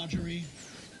strumpifoggery,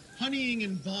 honeying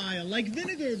and vile, like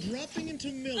vinegar dropping into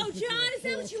milk. Oh, John, is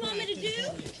that what you want me to do?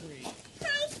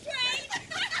 Prostrate!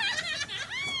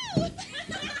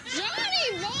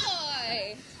 Johnny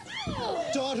boy! Oh.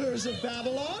 Daughters of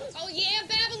Babylon? Oh, yeah,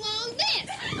 Babylon this!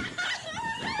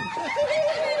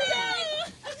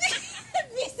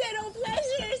 Visceral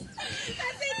pleasures!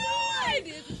 That's it,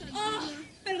 Oh,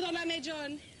 perdóname,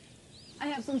 John. I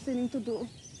have some sinning to do.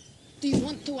 Do you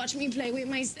want to watch me play with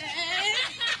myself?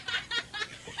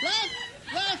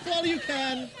 Laugh while you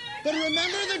can, but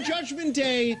remember the judgment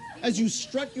day as you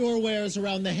strut your wares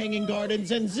around the hanging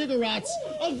gardens and ziggurats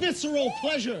of visceral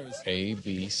pleasures. A,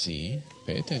 B, C.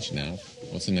 Pay attention now.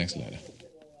 What's the next letter?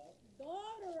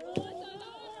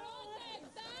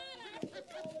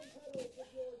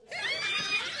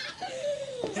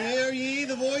 Hear ye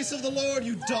the voice of the Lord,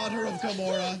 you daughter of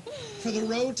Gomorrah, for the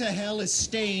road to hell is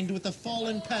stained with the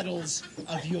fallen petals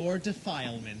of your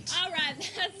defilement. All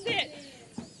right, that's it.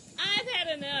 I've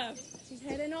had enough. She's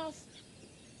heading off.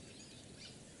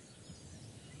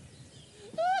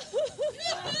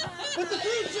 But the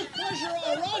fruits of pleasure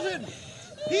are rotten.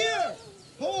 Here,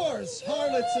 whores,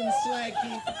 harlots, and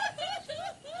slag-heap.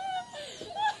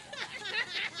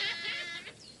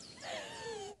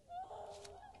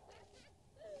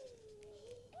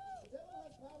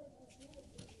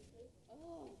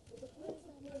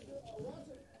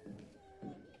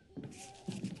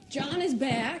 John is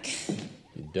back.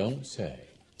 You don't say.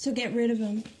 So get rid of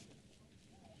him.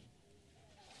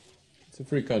 It's a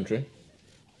free country.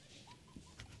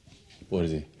 What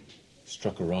is he?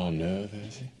 Struck a raw nerve,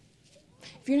 has he?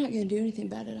 If you're not going to do anything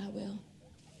about it, I will.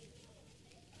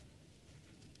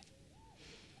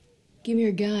 Give me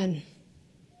your gun.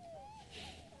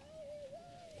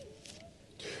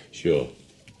 Sure.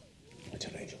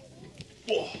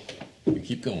 We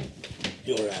keep going.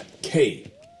 You're at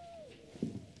K.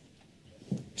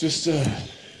 Just,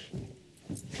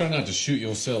 try not to shoot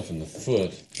yourself in the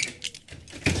foot.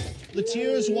 The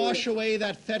tears wash away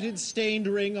that fetid stained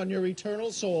ring on your eternal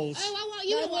souls. Oh, I want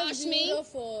you to wash me.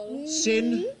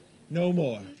 Sin no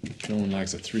more. No one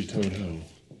likes a three-toed hoe.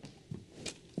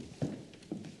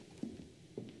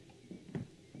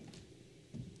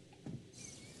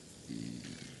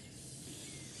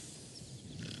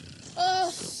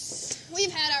 Oh,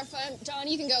 we've had our fun. John,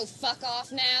 you can go fuck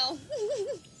off now.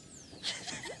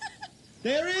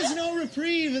 There is no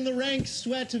reprieve in the rank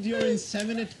sweat of your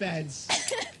inseminate beds.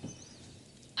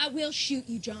 I will shoot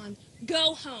you, John.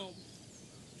 Go home.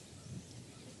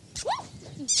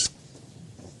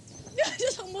 I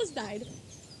just almost died.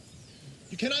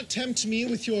 You cannot tempt me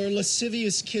with your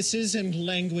lascivious kisses and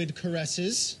languid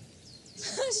caresses.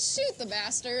 Shoot the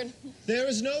bastard. There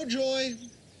is no joy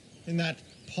in that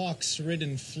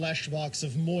pox-ridden flesh box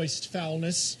of moist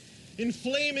foulness,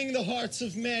 inflaming the hearts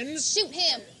of men. Shoot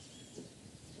him.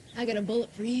 I got a bullet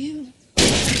for you.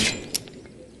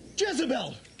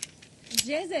 Jezebel!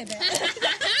 Jezebel.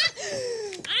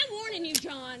 I'm warning you,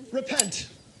 John. Repent.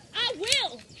 I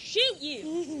will shoot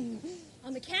you.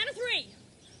 On the count of 3.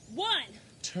 1.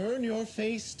 Turn your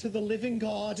face to the living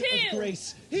God 2. of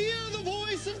grace. Hear the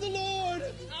voice of the Lord.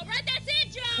 All right, that's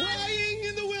it, John. Crying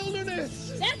in the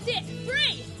wilderness. That's it.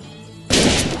 3.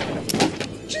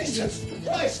 Jesus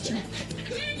Christ!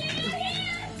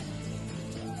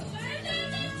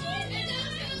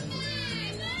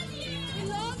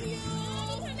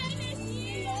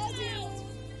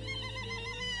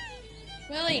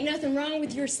 Well, ain't nothing wrong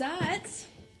with your sights.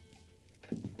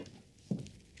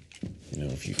 You know,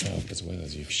 if you fuck as well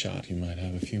as you've shot, you might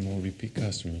have a few more repeat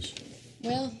customers.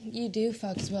 Well, you do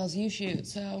fuck as well as you shoot,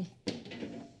 so... Would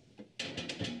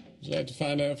you like to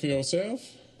find out for yourself?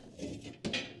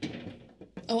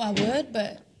 Oh, I would,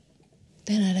 but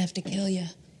then I'd have to kill you.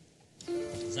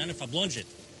 Seine verblondet.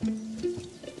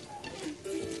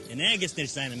 Den ärgerst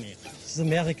nicht, seine Mädchen. Das ist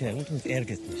Amerika und uns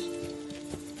ärgert nicht.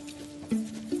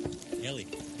 Ehrlich.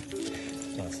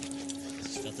 Was?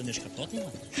 Das wird er nicht kaputt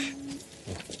machen.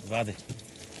 Warte.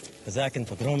 Versagen,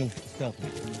 Pogromen, stop.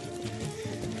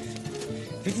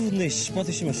 Wie viele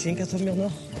spottische Maschinengewehr haben wir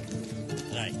noch?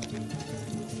 3.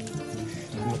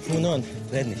 Wir tun an,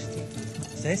 red nicht.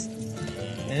 Verstehst?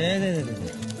 Nee.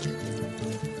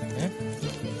 Ja?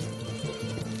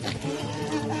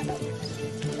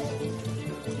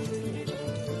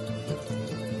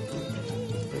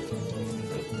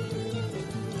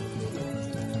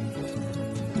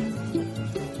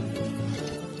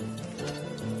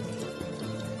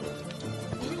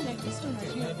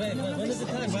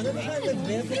 One at a time.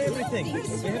 We have for everything. We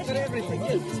have for everything.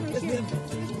 Yes. We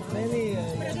have many.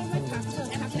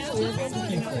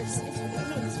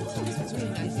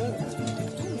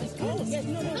 How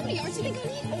many yards do you think I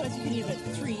need? Oh, as you can use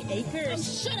 3 acres.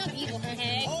 Oh, shut up, evil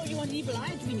hag. Oh, you want an evil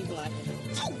eye? Do you mean evil eye?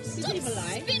 Oh, Is stop it evil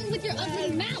eye? spitting with your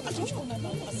ugly mouth.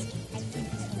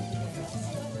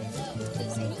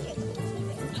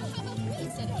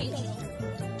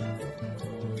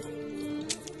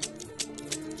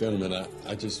 Gentlemen, I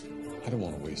don't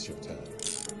want to waste your time.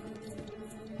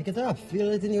 Pick it up.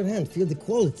 Feel it in your hand. Feel the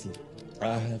quality.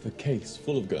 I have a case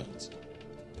full of guns.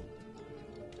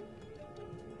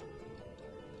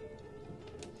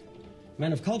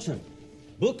 Man of culture.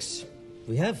 Books.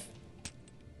 We have.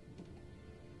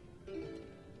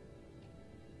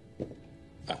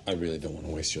 I really don't want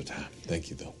to waste your time.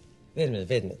 Thank you, though. Wait a minute.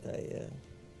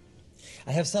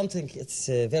 I have something. It's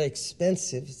very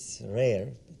expensive. It's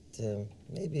rare. But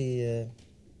maybe...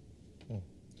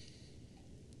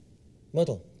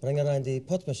 Model, bring rein die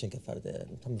Pottmaschine för det.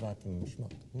 Tam vatten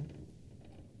schmatt.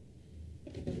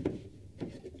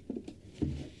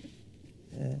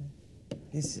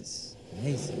 This is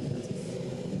amazing.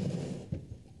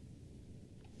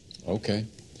 Okay.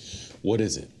 What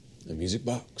is it? A music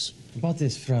box? I bought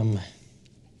this from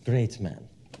great man.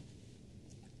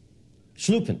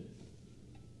 Schlupen.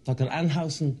 Dr.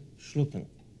 Anhausen Schlupen.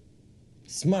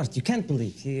 Smart, you can't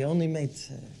believe. He only made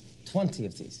 20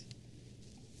 of these.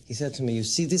 He said to me, you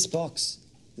see this box?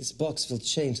 This box will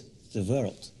change the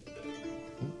world.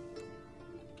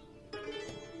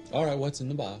 All right, what's in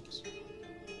the box?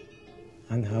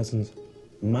 Anhausen's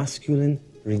masculine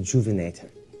rejuvenator.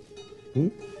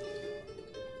 With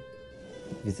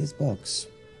this box,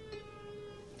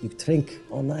 you drink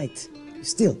all night.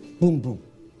 Still, boom, boom.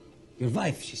 Your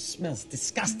wife, she smells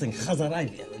disgusting.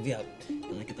 Chazarai,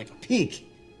 like a pig.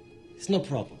 It's no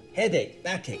problem. Headache,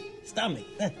 backache, stomach.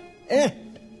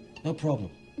 No problem.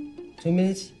 2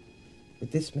 minutes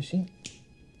with this machine.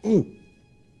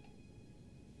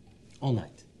 All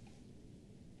night.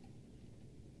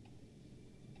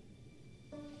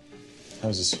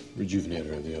 How's this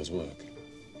rejuvenator of yours work?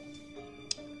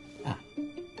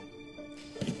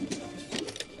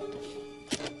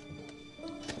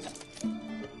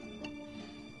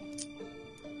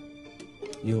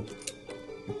 You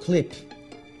clip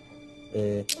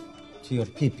to your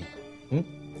pee-pee.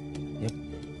 Yep.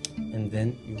 And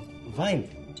then you wind.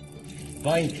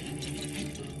 Wind.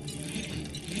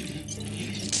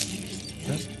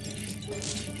 Huh?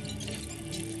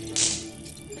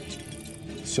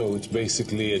 So it's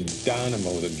basically a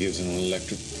dynamo that gives an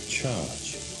electric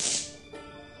charge.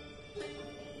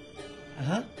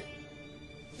 Uh-huh.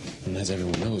 And as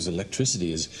everyone knows,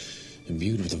 electricity is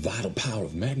imbued with the vital power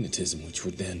of magnetism, which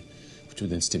would then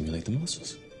stimulate the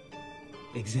muscles.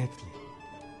 Exactly.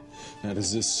 Now,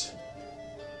 does this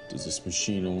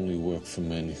machine only work for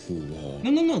men who?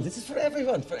 No. This is for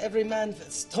everyone. For every man,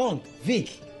 strong,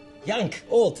 weak, young,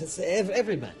 old. It's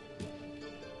every man.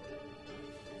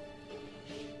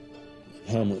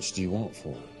 How much do you want for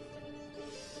it?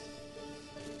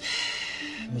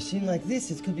 A machine like this,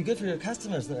 it could be good for your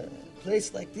customers. A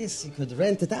place like this, you could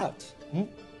rent it out.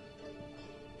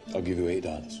 I'll give you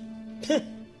 $8.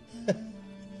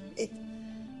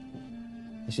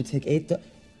 I should take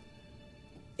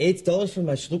 $8 for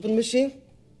my Schlupen machine?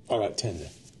 All right, 10 then.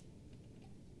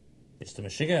 Mr.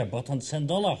 Meshiga, bought on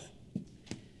 $10.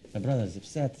 My brother's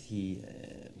upset.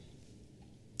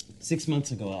 6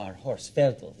 months ago, our horse,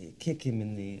 Ferdl, he kicked him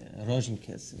in the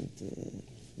Rosenkäse,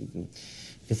 and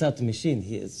without the machine,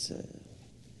 he is...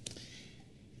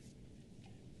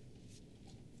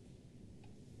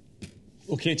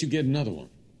 Well, can't you get another one?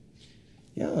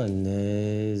 Yeah,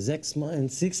 in 6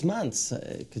 months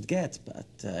I could get, but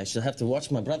I shall have to watch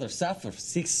my brother suffer for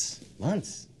 6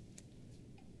 months.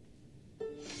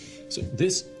 So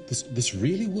this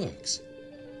really works?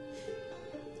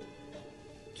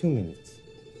 2 minutes.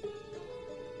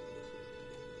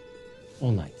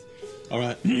 All night. All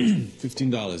right,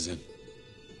 $15 then.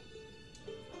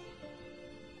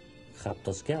 Gab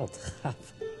das Geld.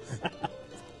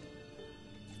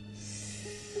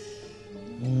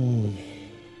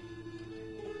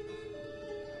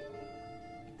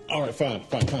 All right, fine.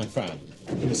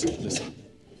 Listen.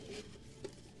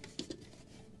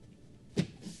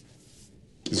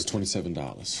 This is $27.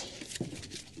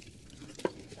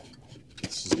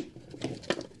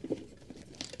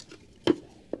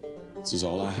 This is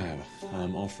all I have.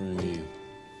 I'm offering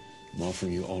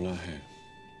you all I have.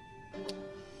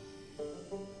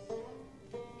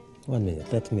 1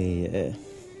 minute, let me...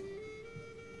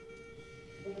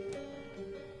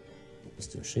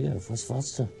 Mr. Meshiga, was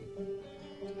willst du?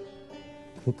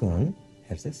 Guck an,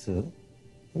 hör sich zu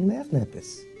und merk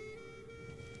etwas.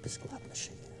 Bis gleich,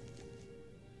 Meshiga.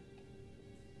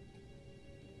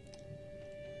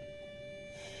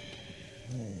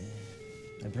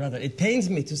 My brother, it pains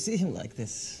me to see him like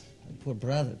this. My poor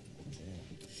brother.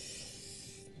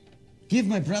 Give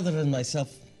my brother and myself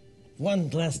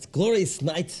one last glorious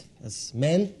night as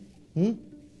men.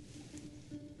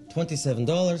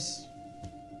 $27.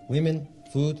 Women,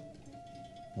 food,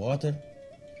 water,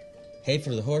 hay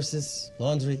for the horses,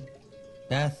 laundry,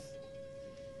 bath,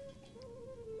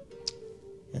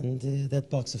 and that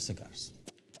box of cigars.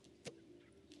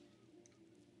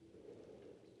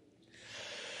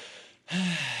 Did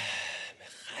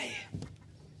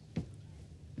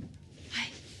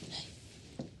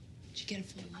you get a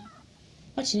full load?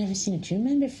 What, you never seen a Jew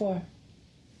man before?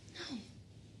 No.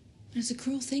 It's a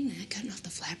cruel thing, that, cutting off the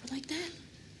flapper like that.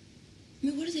 I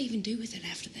mean, what do they even do with it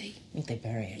after they... They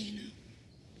bury it. You know.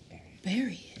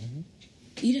 Bury it? Mm-hmm.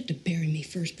 You'd have to bury me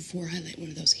first before I let one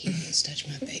of those heathens touch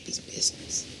my baby's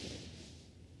business.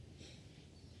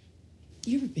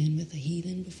 You ever been with a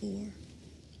heathen before?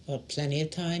 Well, plenty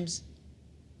of times.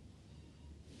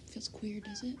 Feels queer,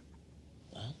 does it?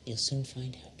 Well, you'll soon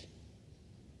find out.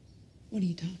 What are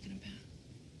you talking about?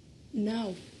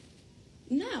 No.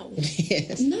 No.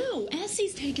 Yes. No.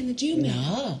 Essie's taking the Jew man.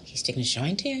 No, he's taking a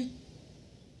shine to you.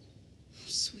 Oh,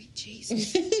 sweet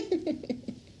Jesus.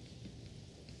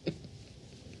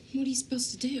 What are you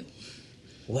supposed to do?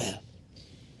 Well,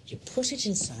 you put it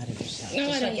inside of yourself. No, just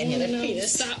I like don't any want other to know.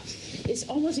 fetus. Stop. It's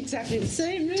almost exactly the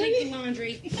same, really. Take the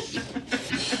laundry.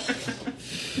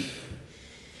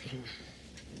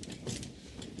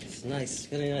 It's nice,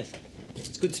 very nice.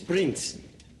 It's good springs.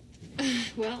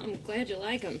 Well, I'm glad you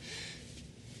like them.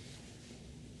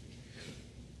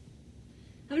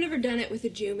 I've never done it with a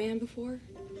Jew man before.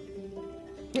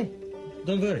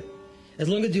 Don't worry. As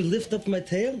long as you lift up my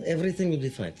tail, everything will be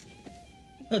fine.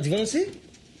 Oh, do you want to see?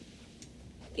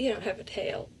 You don't have a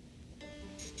tail.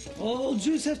 All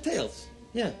Jews have tails.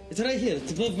 Yeah, it's right here.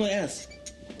 It's above my ass.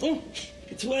 Oh,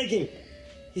 it's wagging.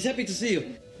 He's happy to see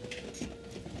you.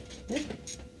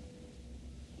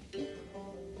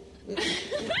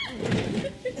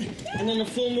 And on a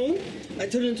full moon, I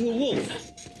turn into a wolf.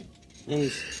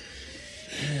 And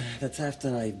that's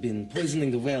after I've been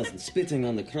poisoning the whales and spitting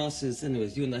on the crosses.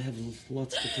 Anyways, you and I have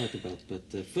lots to talk about. But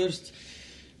first,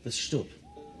 let's stop.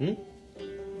 Hmm?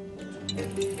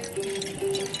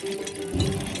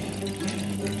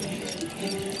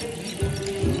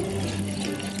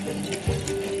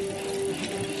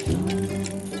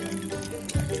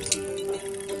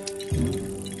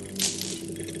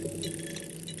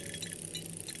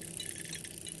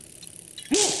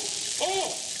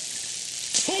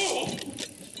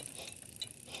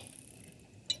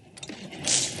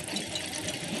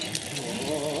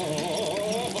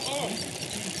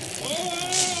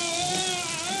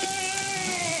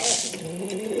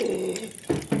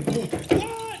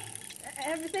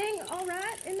 Everything all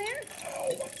right in there?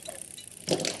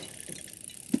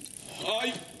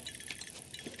 Hi.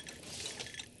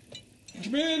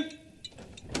 Come in.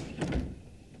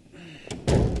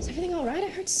 Is everything all right? I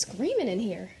heard screaming in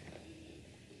here.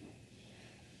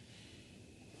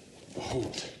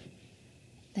 Behold.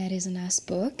 That is a nice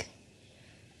book.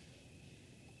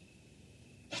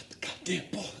 Not the goddamn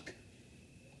book.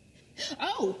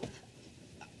 Oh!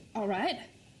 All right.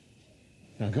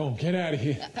 Now go on, get out of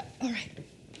here. All right.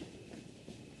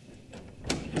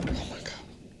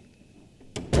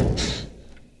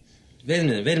 Wait a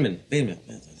minute.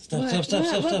 Stop.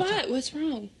 What? What's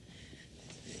wrong?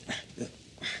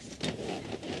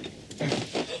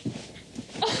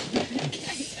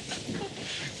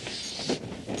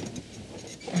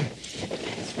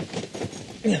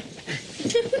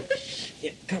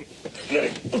 Yeah, come.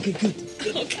 Okay, good.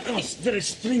 Okay. Oh, it's very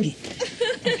springy.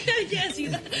 Yes, you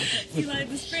like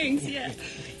the springs, yeah.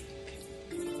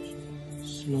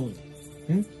 Slowly.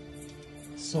 Hmm?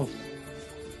 Soft.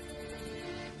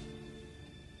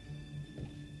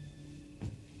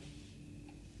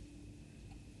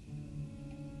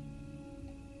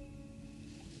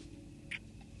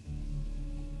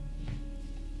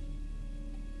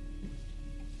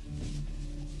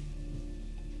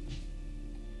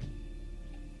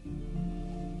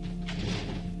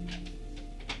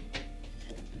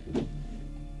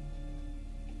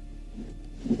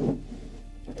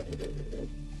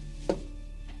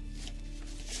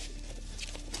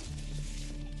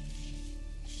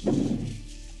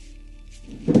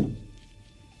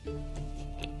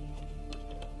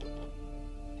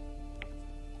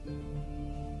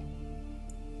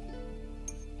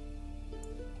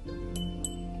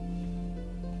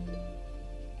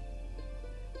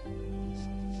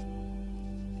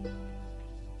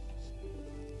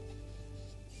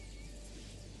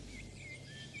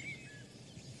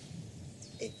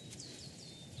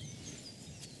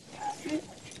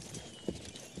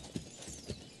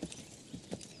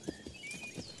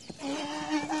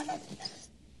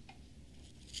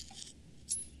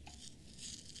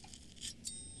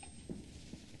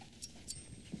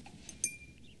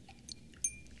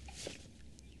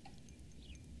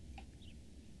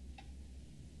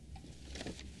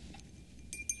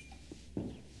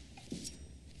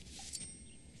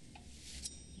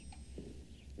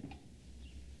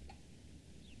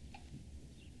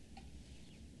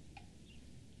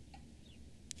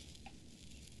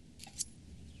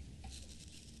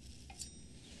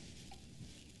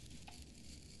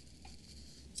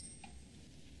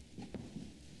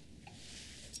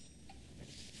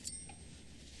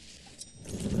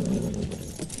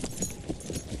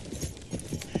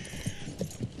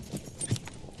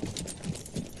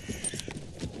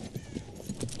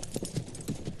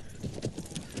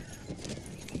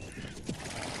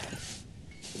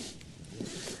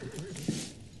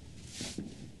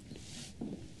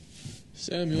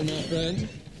 Samuel, my friend,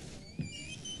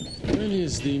 when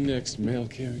is the next mail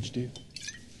carriage due?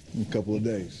 In a couple of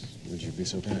days. Would you be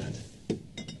so kind?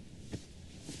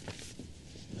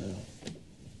 Now,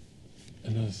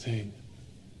 another thing.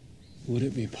 Would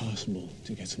it be possible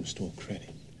to get some store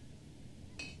credit?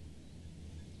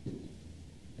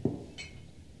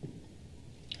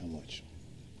 How much?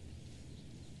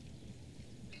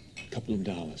 A couple of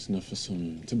dollars, enough for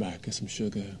some tobacco, some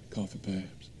sugar, coffee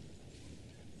perhaps.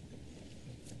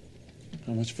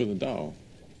 How much for the doll?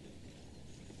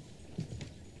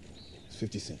 It's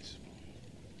 50 cents.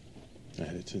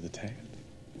 Add it to the tab.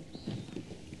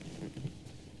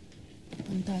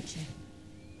 Don't touch it.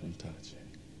 Don't touch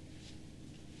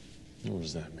it. What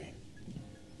does that mean?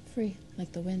 Free,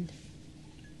 like the wind.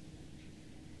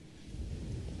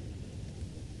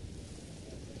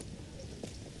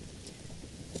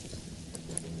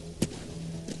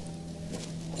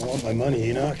 want my money,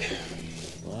 Enoch?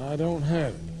 Well, I don't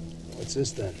have it. What's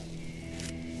this then?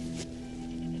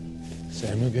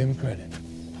 Samuel gave me credit.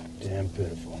 Damn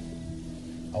pitiful.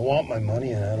 I want my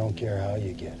money, and I don't care how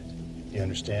you get it. You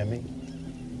understand me?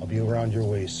 I'll be around your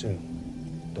way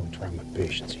soon. Don't try my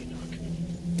patience, Enoch.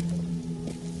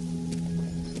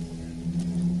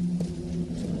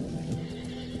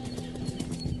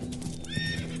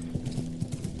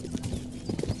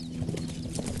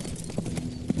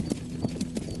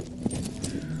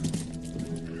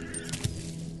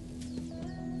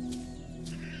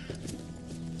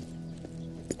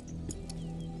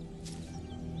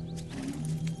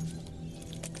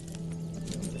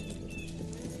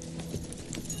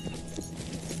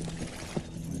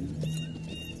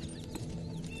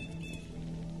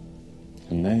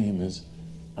 The name is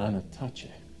Anatache.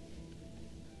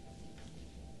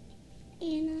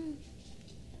 Anatache.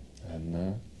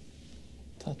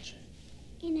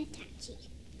 Anatachi.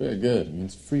 Very good. It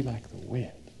means free like the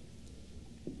wind.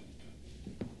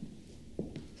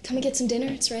 Come and get some dinner.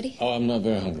 It's ready. Oh, I'm not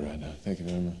very hungry right now. Thank you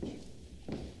very much.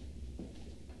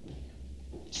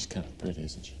 She's kind of pretty,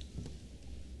 isn't she?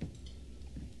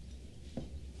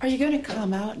 Are you going to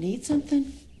come out and eat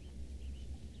something?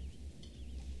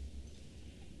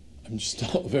 I'm just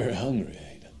not very hungry,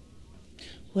 Ada.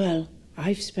 Well,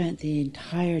 I've spent the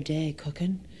entire day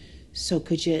cooking, so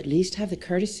could you at least have the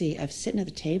courtesy of sitting at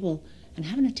the table and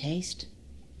having a taste?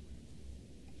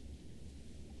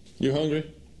 You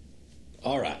hungry?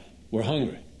 All right, we're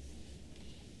hungry.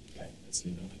 Okay, let's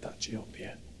leave Anatache up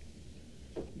here.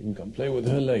 You can come play with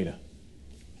her later.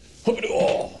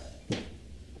 Oh!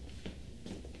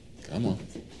 Come on.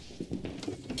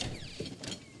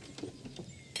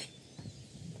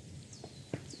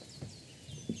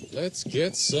 Let's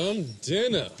get some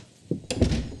dinner.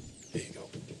 Here you go.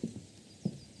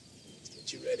 Let's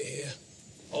get you ready here.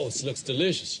 Oh, this looks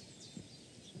delicious.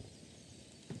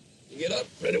 You get up.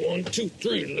 Ready, 1, 2,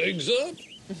 3. Legs up.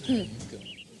 Let's go.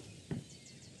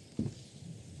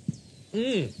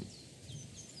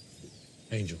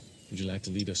 Angel, would you like to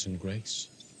lead us in grace?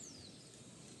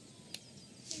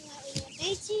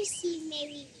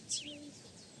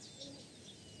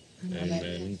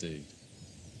 Amen, indeed.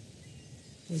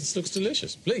 Well, this looks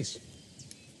delicious. Please.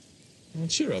 Well,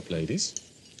 cheer up, ladies.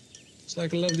 It's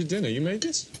like a lovely dinner. You made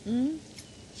this? Mm-hmm.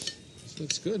 This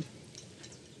looks good.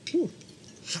 Whew.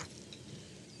 Hot.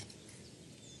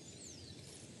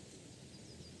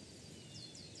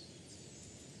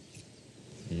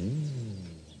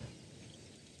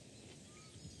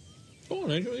 Go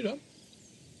on, Angel, eat up.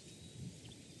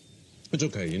 It's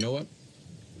okay. You know what?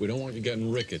 We don't want you getting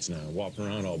rickets now, walking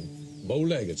around all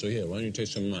bow-legged. So here, why don't you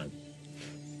taste some of mine?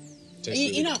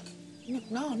 Enoch.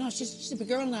 No, she's a big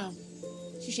girl now.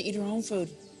 She should eat her own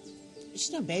food. She's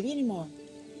not a baby anymore.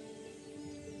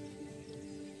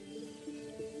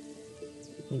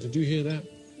 Well, did you hear that?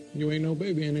 You ain't no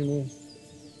baby anymore.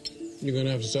 You're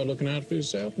gonna have to start looking out for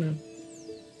yourself now.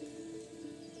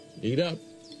 Eat up.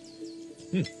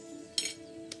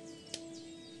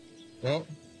 Well,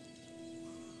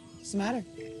 What's the matter?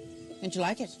 Didn't you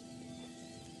like it?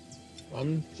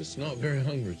 I'm just not very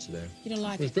hungry today. You don't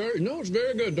like It's it's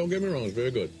very good. Don't get me wrong, it's very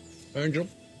good. Angel,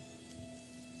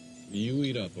 you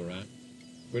eat up, all right?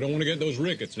 We don't want to get those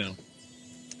rickets now.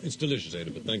 It's delicious,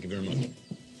 Ada, but thank you very much.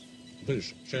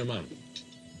 Please, share mine.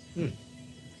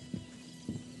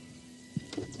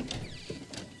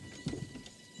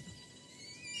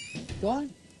 Go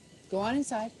on. Go on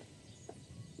inside.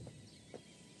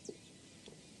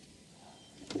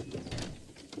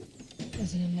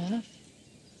 Was it enough?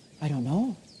 I don't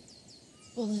know.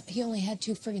 Well, he only had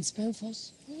 2 friggin'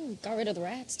 spoonfuls. Got rid of the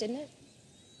rats, didn't it?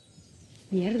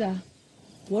 Mierda.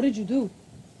 What did you do?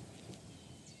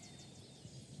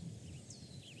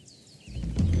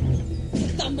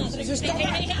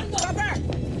 Stop her!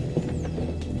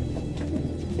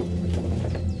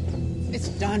 It's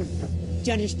done. Do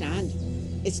you understand?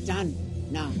 It's done.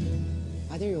 Now,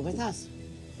 either you're with us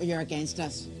or you're against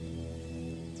us.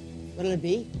 What'll it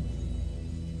be?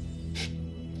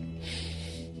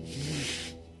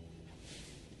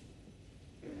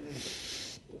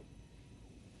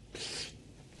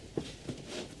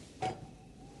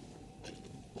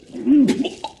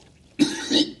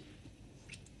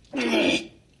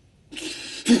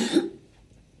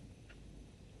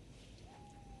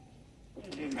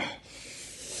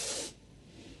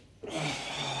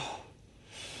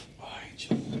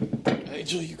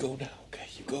 Angel, you go now, okay?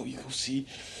 You go see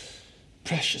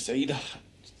Precious, Ada.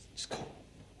 Just go.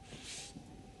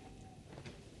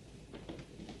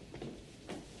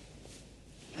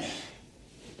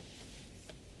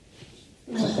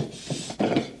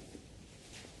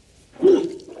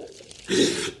 I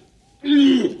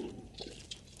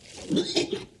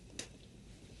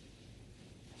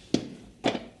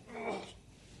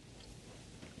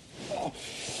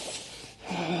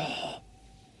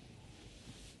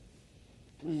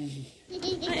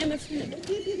am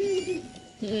afraid.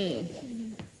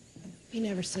 He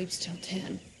never sleeps till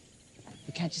 10.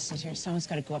 You can't just sit here. Someone's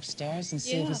got to go upstairs and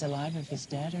see if he's alive, if he's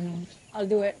dead or not. I'll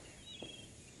do it.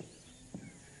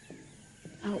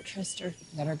 I don't trust her.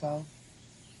 Let her go.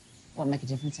 Won't make a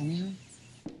difference anyhow.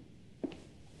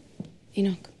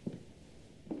 Enoch.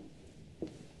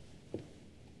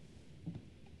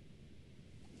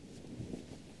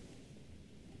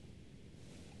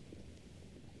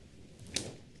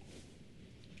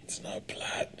 It's not a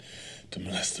plot to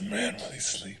molest a man while he's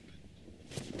asleep.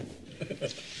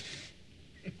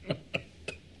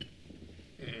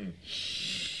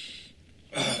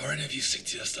 Oh, were any of you sick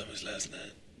to your stomachs last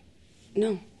night?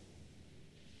 No.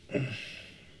 And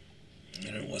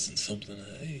it wasn't something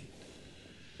I ate.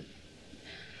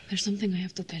 There's something I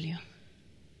have to tell you.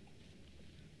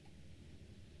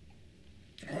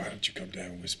 Why don't you come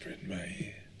down and whisper it in my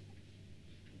ear?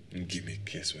 And give me a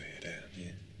kiss while you're down,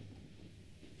 yeah?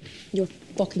 You're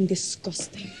fucking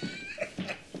disgusting.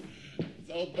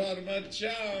 It's all part of my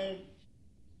charm.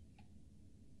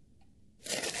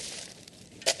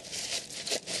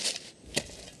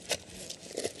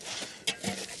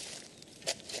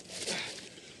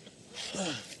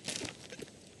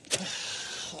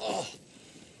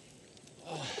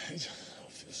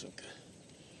 It feels so good.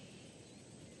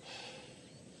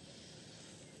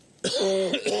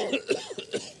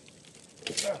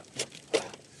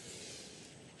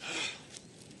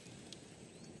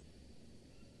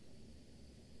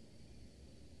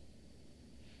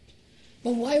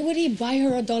 But why would he buy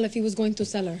her a doll if he was going to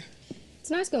sell her?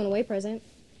 It's a nice going away present.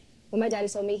 When my daddy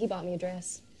sold me, he bought me a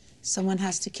dress. Someone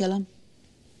has to kill him.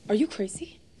 Are you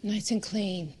crazy? Nice and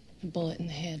clean. A bullet in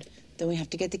the head. Then we have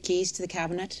to get the keys to the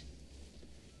cabinet.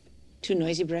 Too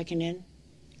noisy breaking in.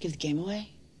 Give the game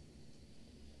away.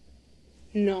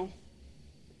 No.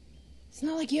 It's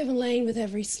not like you haven't lain with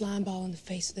every slime ball on the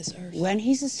face of this earth. When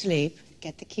he's asleep,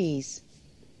 get the keys.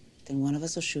 Then one of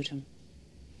us will shoot him.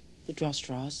 We draw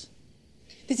straws.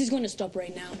 This is going to stop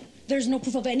right now. There's no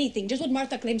proof of anything. Just what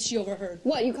Martha claims she overheard.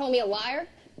 What, you call me a liar?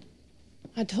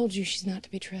 I told you she's not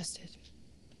to be trusted.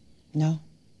 No.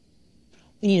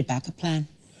 We need a backup plan.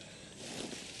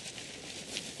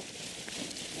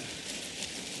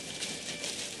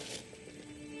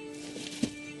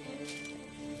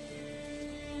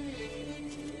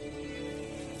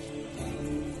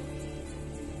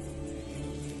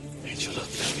 Angel, look.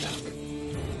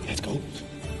 That's gold.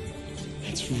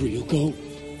 That's real gold.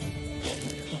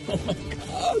 Oh, my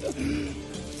God.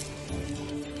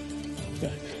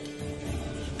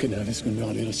 Okay, now this is going to be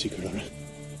our little secret, all right?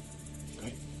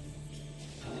 Okay?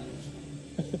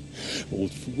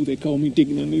 Old fool, they call me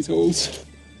digging in these holes.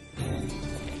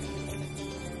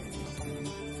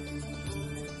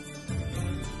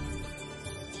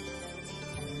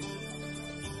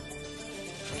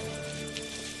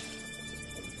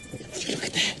 Look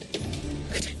at that.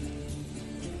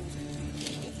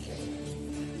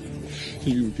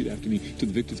 Can you repeat after me? To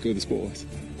the victors go the spoils.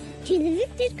 To the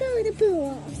victors go the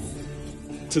pools.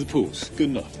 To the pools. Good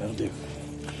enough. That'll do.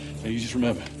 Now you just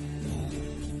remember,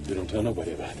 you don't tell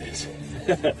nobody about this.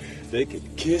 They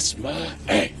could kiss my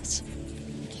ass.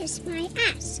 Kiss my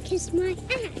ass. Kiss my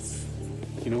ass.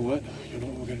 You know what? You know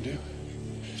what we're gonna do?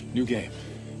 New game.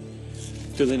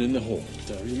 Filling in the hole.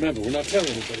 Now remember, we're not telling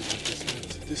anybody about this.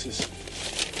 This is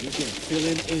new game.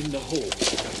 Filling in the hole.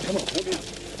 Come on, help me out.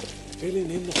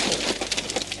 Filling in the hole.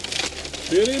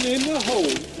 Filling in the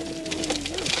hole.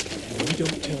 And we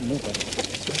don't tell nobody.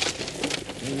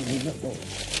 Filling in the hole.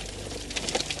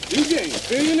 New game.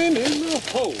 Filling in the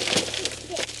hole.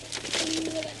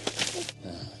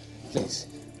 Please.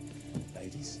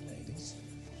 Ladies.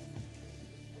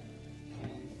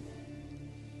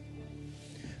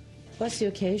 What's the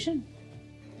occasion?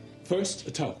 First,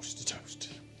 a toast.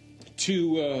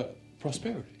 To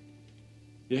prosperity.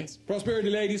 Yes, prosperity,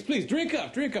 ladies. Please, drink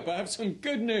up. I have some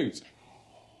good news.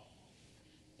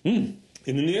 In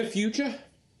the near future,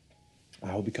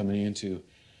 I will be coming into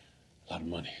a lot of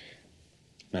money.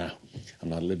 Now, I'm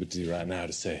not at liberty right now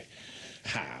to say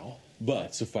how,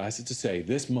 but suffice it to say,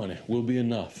 this money will be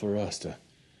enough for us to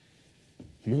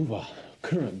move our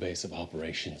current base of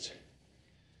operations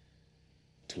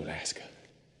to Alaska.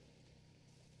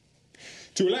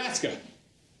 To Alaska!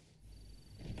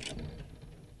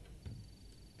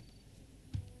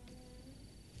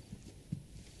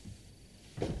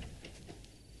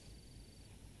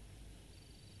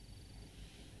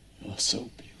 You're so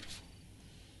beautiful.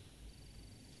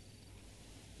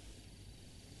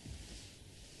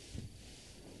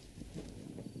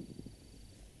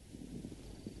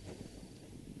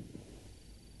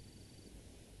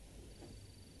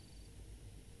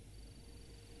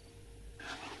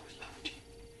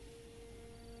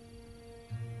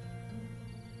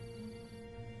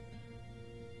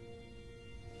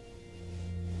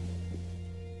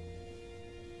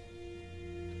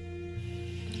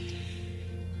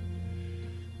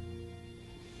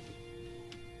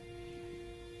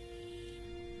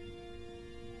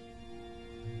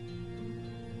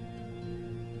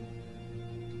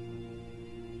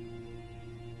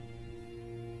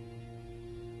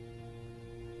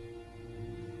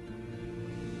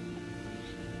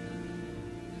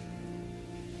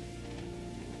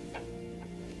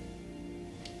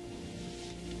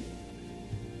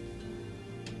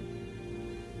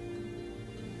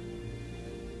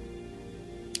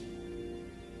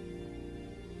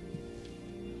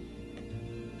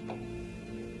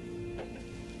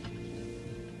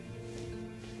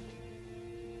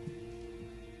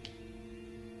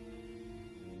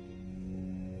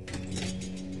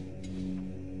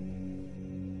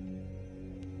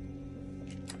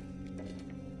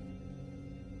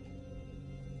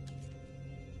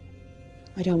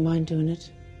 I don't mind doing it.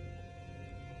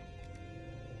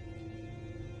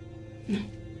 No.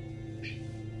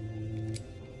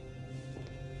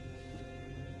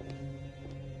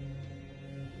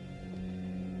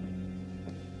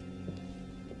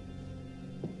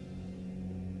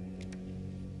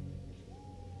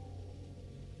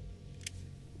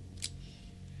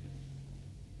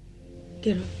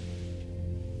 Get up.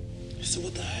 So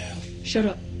what the hell? Shut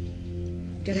up.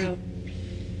 Get out.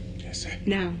 Yes, sir.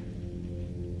 Now.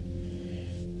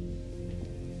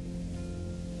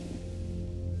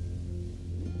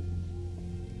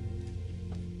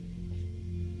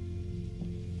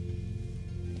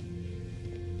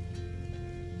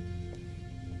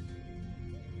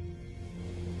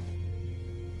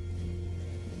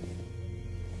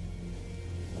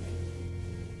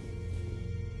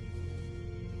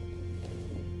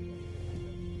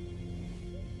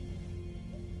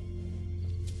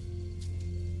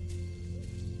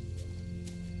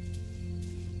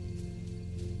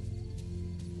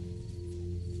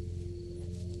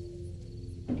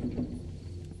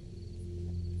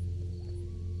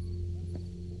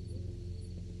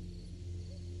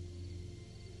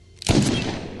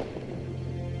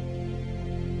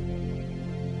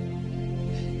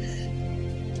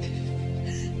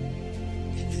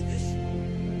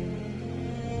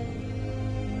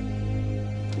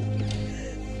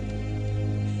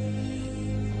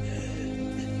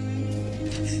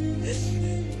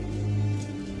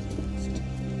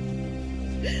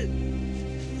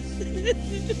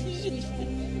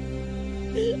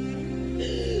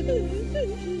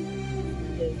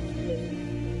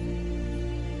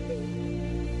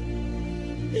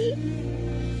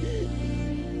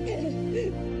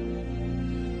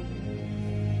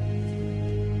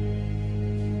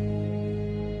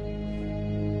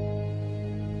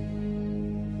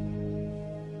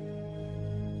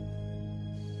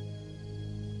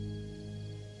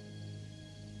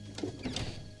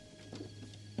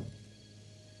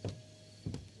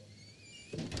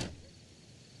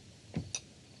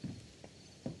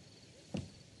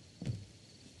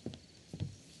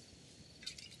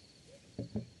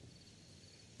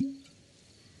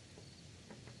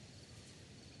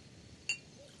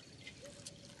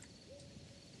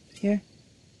 Here.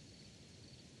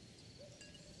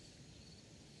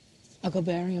 I'll go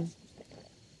bury him.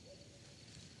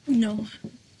 No.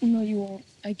 No, you won't.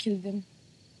 I killed him.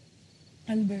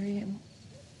 I'll bury him.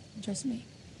 Just me.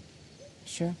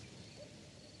 Sure.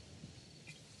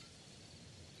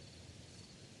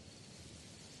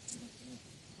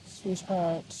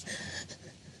 Sweetheart.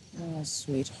 Oh,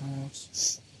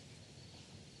 sweetheart.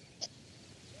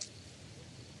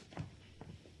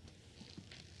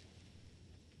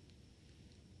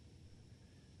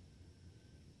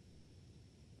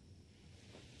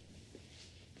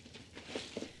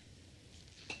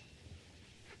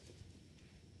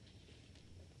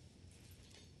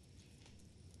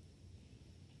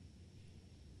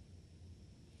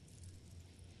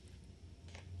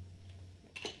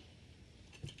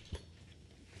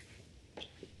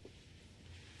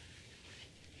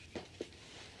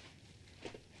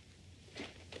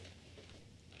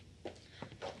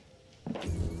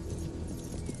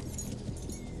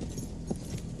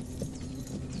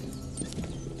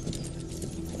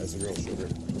 That's the real sugar.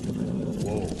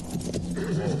 Whoa.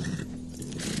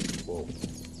 Whoa. Whoa.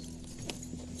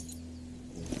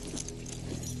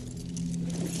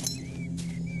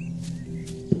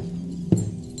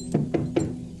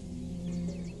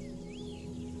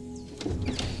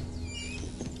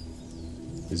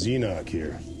 Is Enoch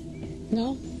here?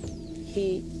 No.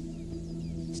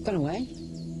 He's gone away.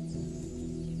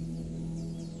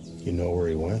 You know where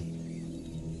he went?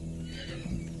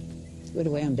 He went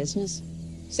away on business.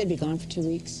 Said he'd be gone for 2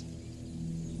 weeks.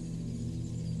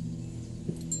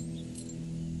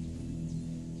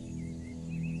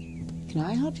 Can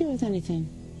I help you with anything?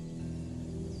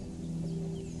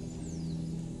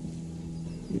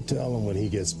 You tell him when he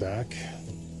gets back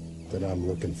that I'm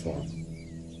looking for him.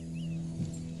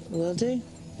 Will do.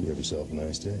 You have yourself a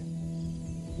nice day.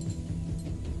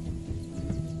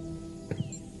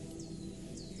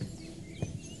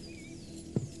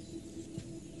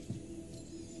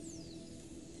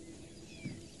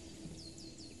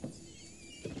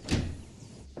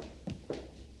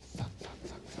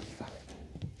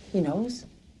 He knows.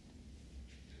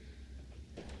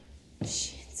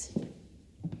 Shit.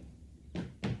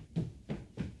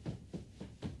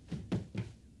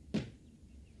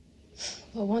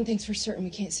 Well, one thing's for certain, we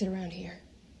can't sit around here.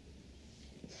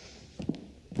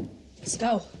 Let's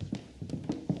go.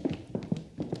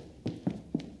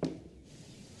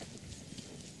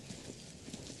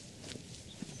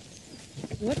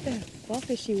 What the fuck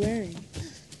is she wearing?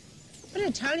 What did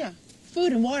I tell you?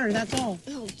 Food and water, that's all.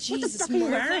 Oh, Jesus, what the fuck are you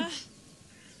wearing? Martha.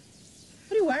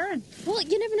 What are you wearing? Well,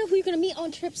 you never know who you're going to meet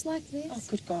on trips like this. Oh,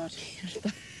 good God.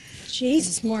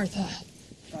 Jesus, Martha.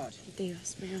 God.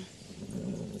 Dios mío.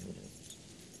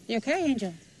 You okay,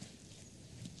 Angel?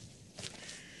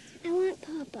 I want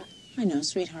Papa. I know,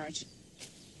 sweetheart.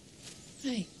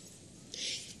 Hey,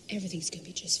 everything's gonna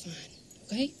be just fine,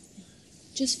 okay?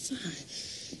 Just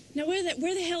fine. Now, where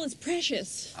the hell is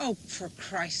Precious? Oh, for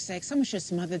Christ's sake, someone should have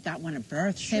smothered that one at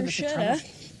birth. Sure Save us the shoulda. trouble.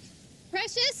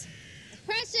 Precious?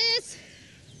 Precious?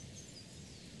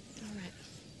 All right.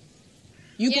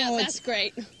 You Yeah, go. that's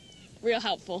great. Real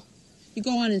helpful. You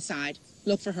go on inside.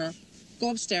 Look for her.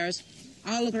 Go upstairs.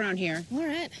 I'll look around here. All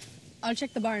right. I'll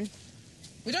check the barn.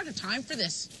 We don't have time for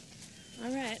this.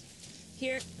 All right.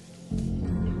 Here.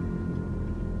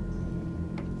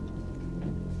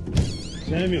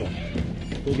 Samuel,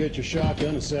 go get your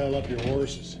shotgun and saddle up your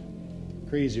horses.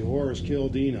 Crazy horse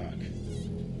killed Enoch.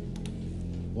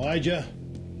 Elijah,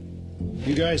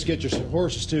 you guys get your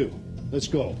horses too. Let's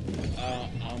go.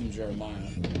 I'm Jeremiah.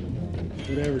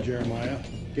 Whatever, Jeremiah.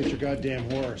 Get your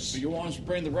goddamn horse. So you want us to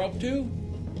bring the rope too?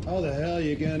 How the hell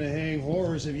you gonna hang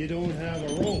horse if you don't have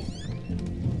a rope?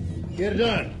 Get it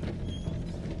done.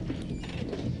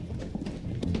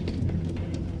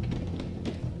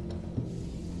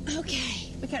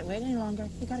 Okay. We can't wait any longer.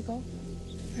 We gotta go. All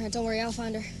right, don't worry. I'll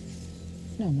find her.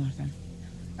 No, Martha.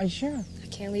 Are you sure? I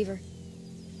can't leave her.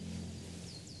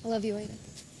 I love you, Ada.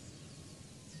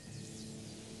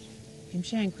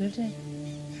 Imshi and Quilte.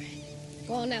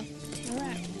 Go on now. All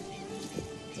right.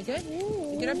 You good?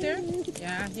 You get up there?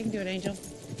 Yeah, you can do it, Angel.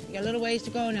 You got a little ways to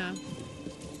go now.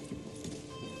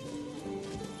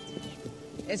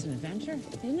 It's an adventure,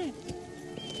 isn't it?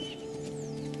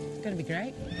 It's gonna be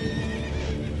great.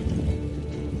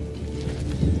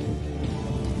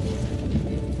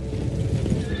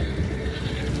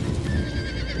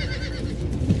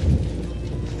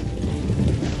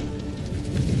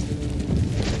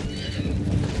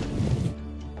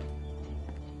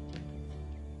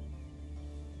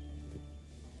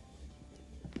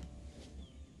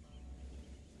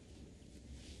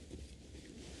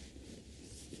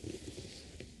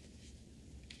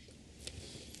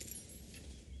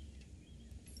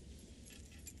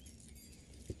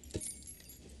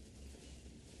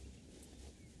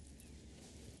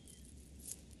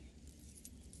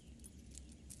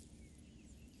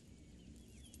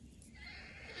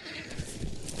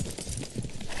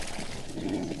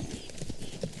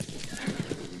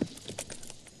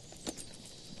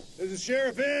 This is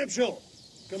Sheriff Amschel.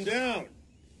 Come down.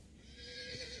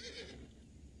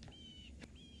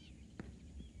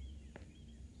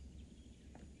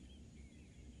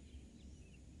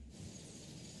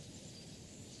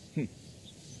 You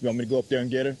want me to go up there and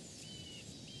get her?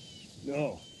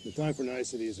 No, the time for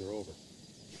niceties are over.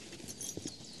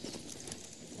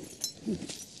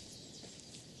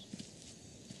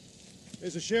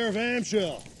 This is Sheriff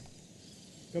Amschel.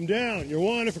 Come down. You're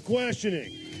wanted for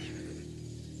questioning.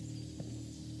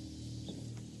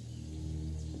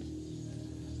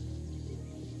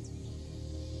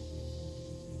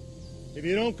 If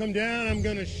you don't come down, I'm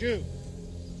gonna shoot.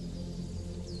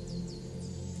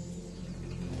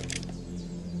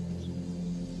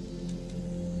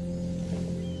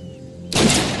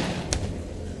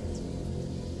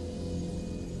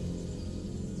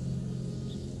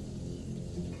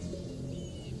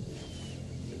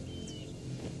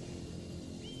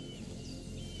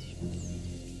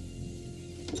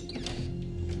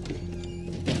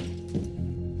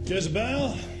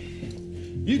 Jezebel,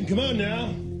 you can come out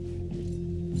now.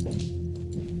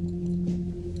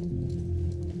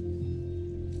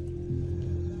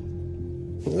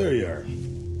 Well, there you are.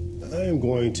 I am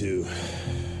going to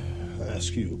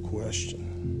ask you a question.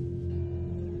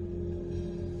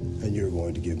 And you're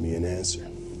going to give me an answer.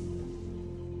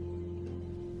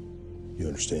 You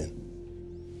understand?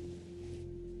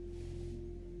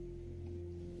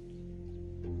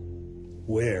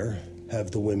 Where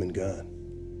have the women gone?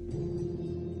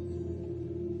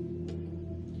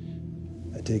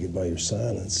 I take it by your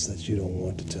silence that you don't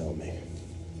want to tell me.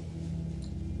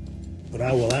 But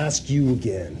I will ask you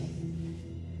again.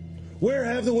 Where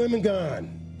have the women gone?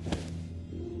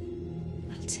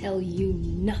 I'll tell you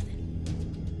nothing.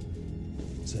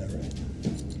 Is that right?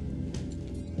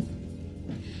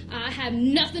 I have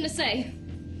nothing to say.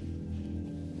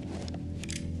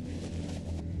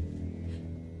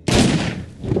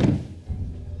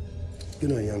 Good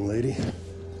night, young lady.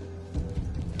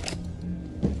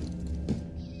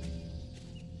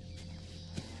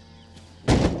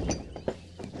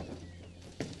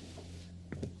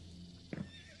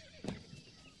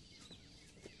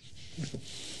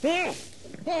 Oh,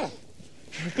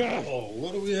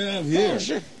 what do we have here?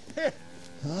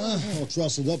 Huh? All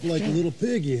trussed up like a little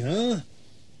piggy, huh?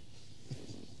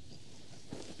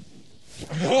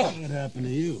 What happened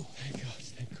to you? Thank God,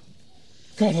 thank God.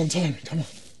 God, I'm tired. Come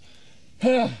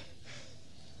on.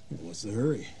 What's the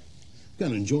hurry?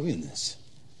 Kind of enjoying this.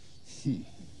 We're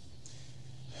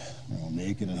all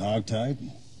naked and hogtied.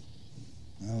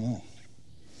 I don't know.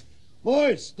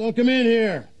 Boys, don't come in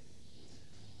here.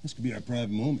 This could be our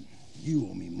private moment. You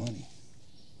owe me money.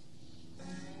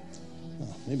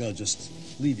 Well, maybe I'll just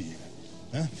leave you here.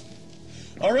 Huh?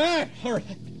 All right, all right.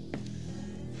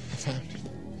 I found it.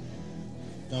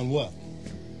 Found what?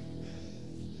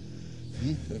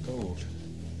 The gold.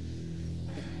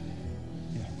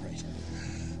 Yeah, right.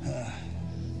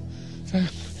 I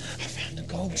found the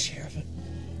gold, Sheriff.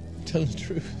 I'm telling the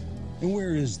truth. And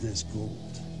where is this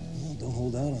gold? Well, don't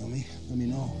hold out on me. Let me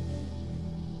know.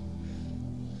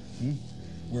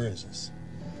 Where is this?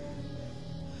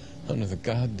 Under the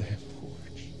goddamn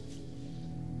porch.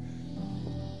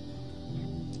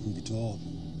 Who you told?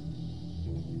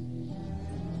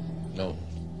 No.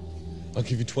 I'll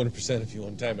give you 20% if you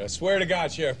untie me. I swear to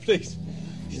God, Sheriff, please.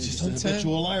 You just You're a untie me.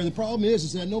 habitual liar. The problem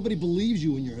is that nobody believes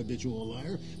you when you're a habitual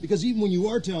liar, because even when you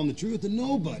are telling the truth, then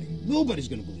nobody's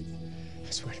going to believe you.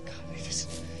 I swear to God, ladies.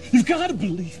 You've got to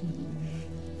believe me.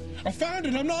 I found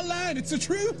it. I'm not lying. It's the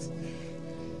truth.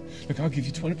 Look, I'll give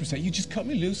you 20%. You just cut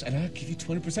me loose, and I'll give you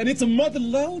 20%. It's a mother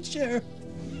load, Sheriff.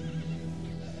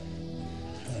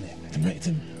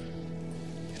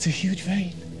 It's a huge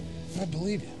vein. I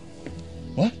believe you.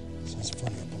 What? Sounds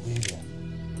funny. I believe you.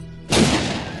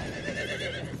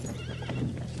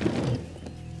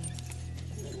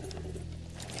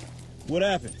 What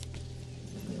happened?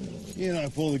 He and I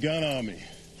pulled a gun on me.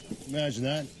 Imagine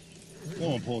that. No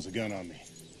one pulls a gun on me.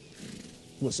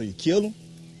 What, so you killed him?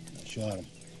 I shot him.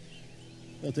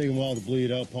 It'll take him a while to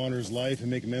bleed out, ponder his life, and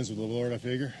make amends with the Lord, I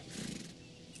figure.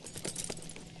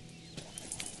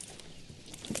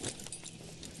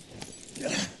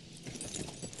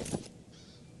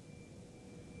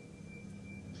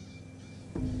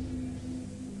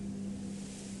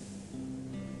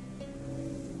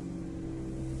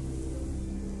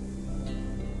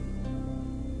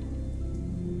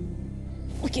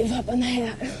 I'll give up on the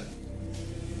hat.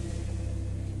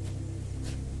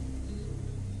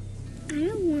 I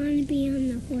don't want to be on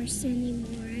the horse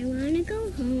anymore. I want to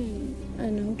go home. I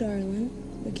know, darling.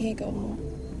 We can't go home.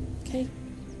 Okay?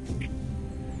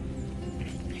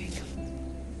 There you go.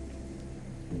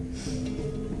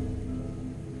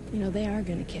 You know, they are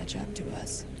going to catch up to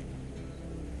us.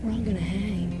 We're all going to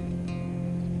hang.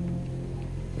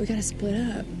 We got to split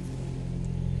up.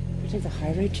 We take the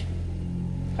High Ridge.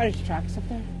 High Ridge tracks up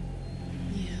there.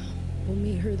 Yeah. We'll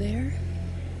meet her there.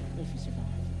 If we survive.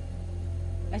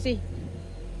 I see.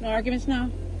 No arguments now.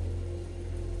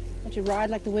 Don't you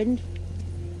ride like the wind?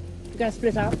 We gotta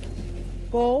split up.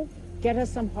 Go, get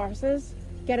us some horses,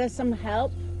 get us some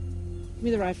help. Give me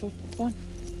the rifle. Go on.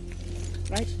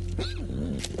 Right?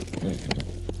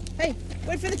 Hey,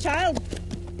 wait for the child.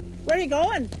 Where are you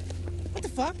going? What the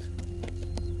fuck?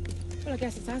 Well, I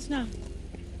guess it's us now.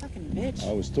 Fucking bitch.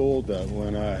 I was told that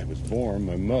when I was born,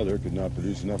 my mother could not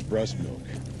produce enough breast milk.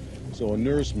 So a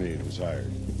nursemaid was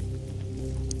hired.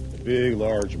 A big,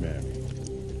 large mammy.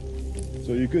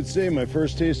 So you could say my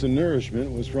first taste of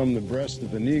nourishment was from the breast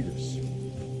of a negress.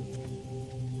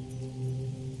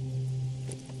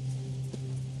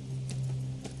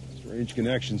 Strange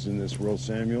connections in this world,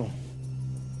 Samuel.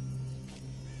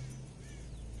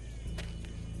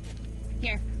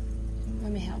 Here.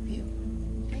 Let me help you.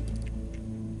 Okay?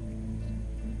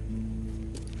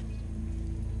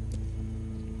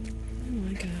 Oh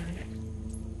my God.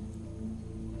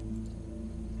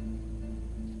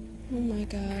 Oh my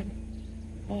God.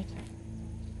 What?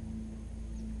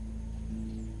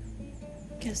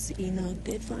 Guess the Enoch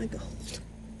did find gold.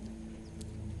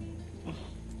 Oh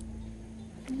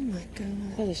my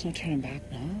God. Well, there's no turning back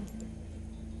now.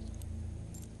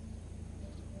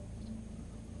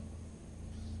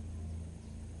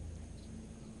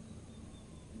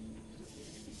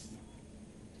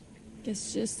 Guess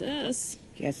it's just us.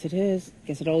 Guess it is.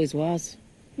 Guess it always was.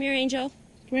 Come here, Angel.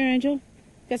 Come here, Angel.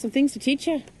 Got some things to teach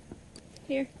you.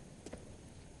 Here.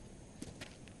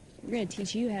 We're gonna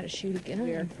teach you how to shoot a gun.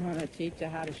 We're gonna teach you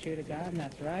how to shoot a gun,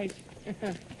 that's right.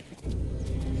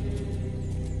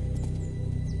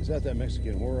 Is that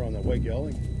Mexican whore on that white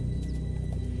gelding?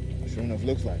 Sure enough,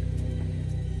 looks like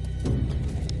it.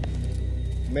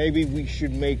 Maybe we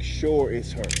should make sure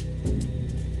it's her.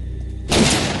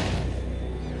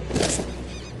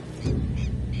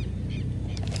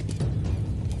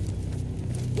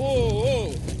 Whoa,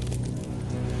 whoa.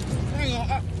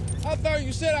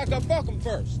 said I could fuck him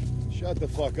first. Shut the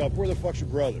fuck up. Where the fuck's your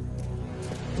brother?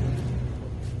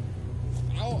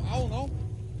 I don't know.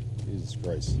 Jesus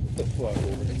Christ. What the fuck?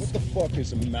 What the fuck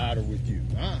is the matter with you,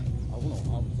 huh? I don't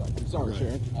know. I'm sorry,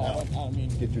 Sharon. I don't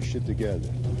mean... Get your shit together.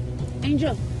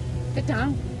 Angel, get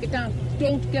down. Get down.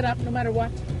 Don't get up no matter what.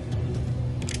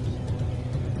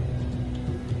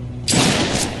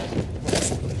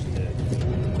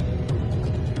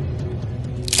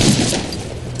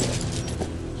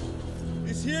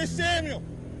 This here's Samuel.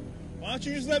 Why don't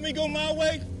you just let me go my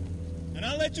way, and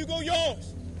I'll let you go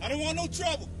yours. I don't want no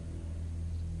trouble.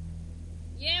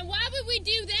 Yeah, why would we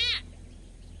do that?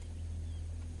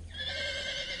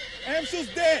 Amshel's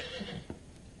dead.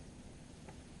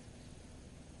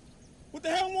 What the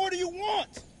hell more do you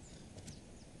want?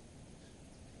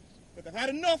 Look, I've had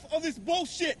enough of this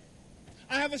bullshit.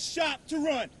 I have a shop to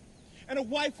run, and a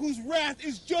wife whose wrath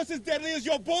is just as deadly as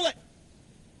your bullet.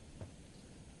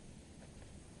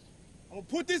 I'm gonna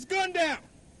put this gun down.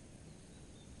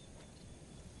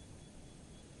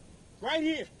 Right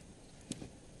here.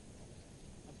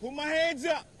 I put my hands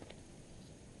up.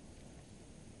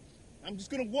 I'm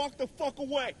just gonna walk the fuck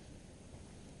away.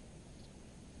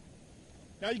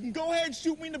 Now you can go ahead and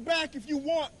shoot me in the back if you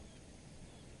want.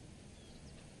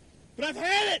 But I've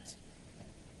had it.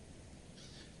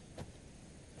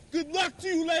 Good luck to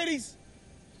you, ladies.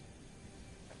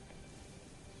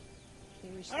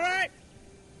 All right.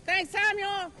 Thanks,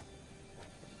 Samuel.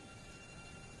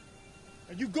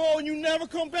 And you go and you never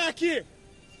come back here.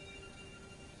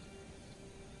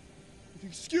 If you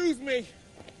excuse me,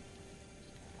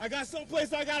 I got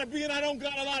someplace I gotta be and I don't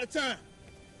got a lot of time.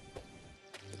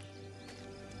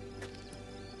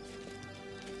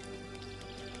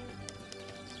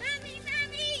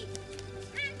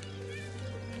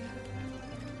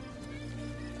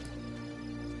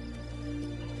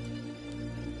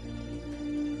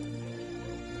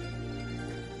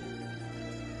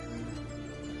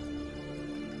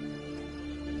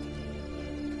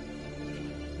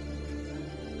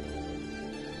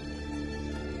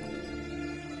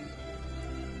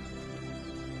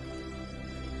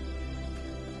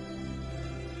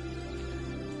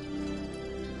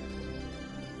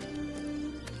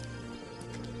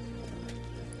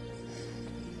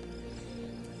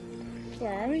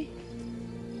 Where are we?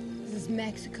 This is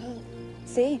Mexico.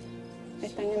 Sí,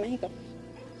 están en México.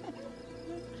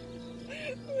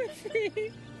 We're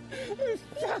free. We're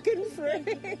fucking free.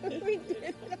 We did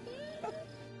it.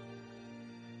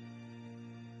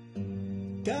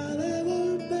 Cada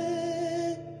golpe,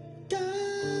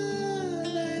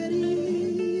 cada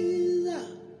herida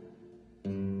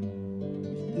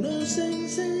nos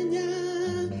enseña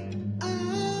a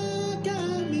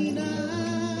caminar.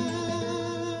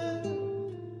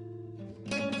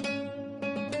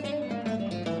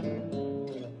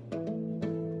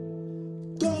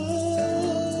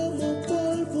 Como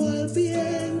polvo al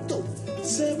viento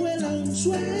se vuela un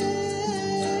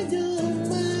sueño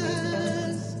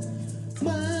más,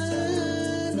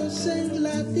 manos en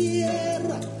la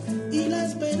tierra y la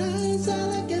esperanza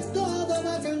de que todo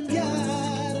va a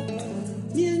cambiar,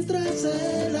 mientras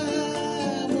el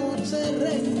amor se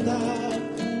renta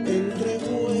entre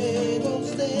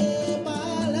juegos de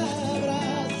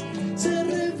palabras, se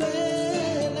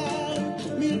revelan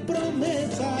mil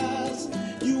promesas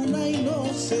y una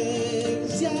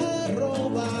inocencia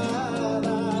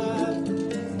robada.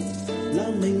 La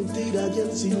mentira y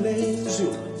el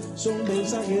silencio son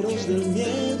mensajeros del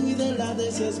miedo y de la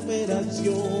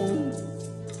desesperación.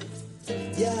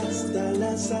 Y hasta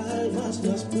las almas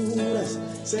más puras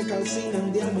se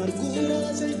calcinan de amargura,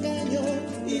 desengaño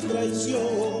y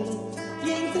traición.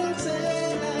 Mientras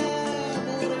el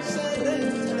amor se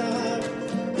renta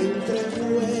entre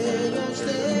juegos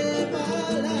de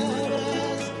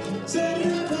palabras, se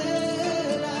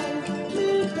revelan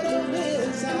mil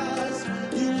promesas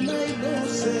y una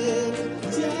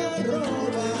inocencia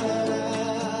robada.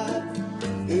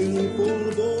 El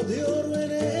polvo de oro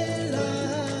en el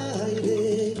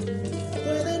aire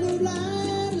puede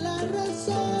nublar la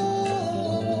razón.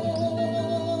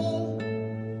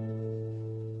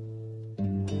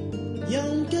 Y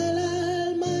aunque el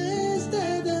alma esté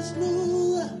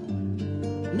desnuda,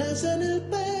 nace en el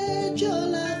pecho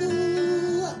la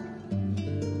duda.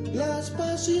 Las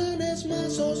pasiones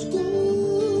más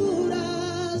oscuras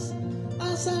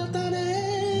asaltan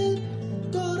el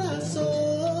corazón.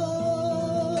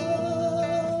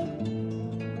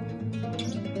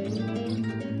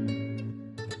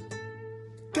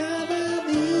 Cada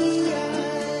día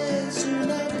es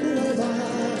una prueba,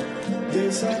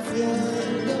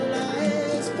 desafiando la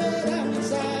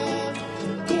esperanza,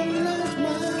 con las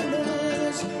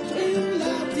manos en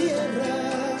la tierra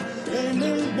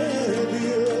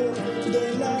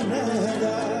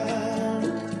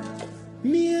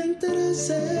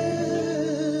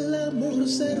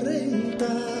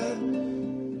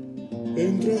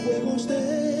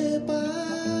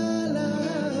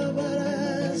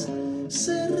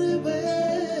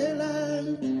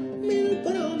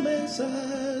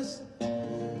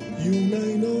y una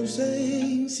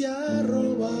inocencia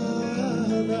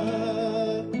robada.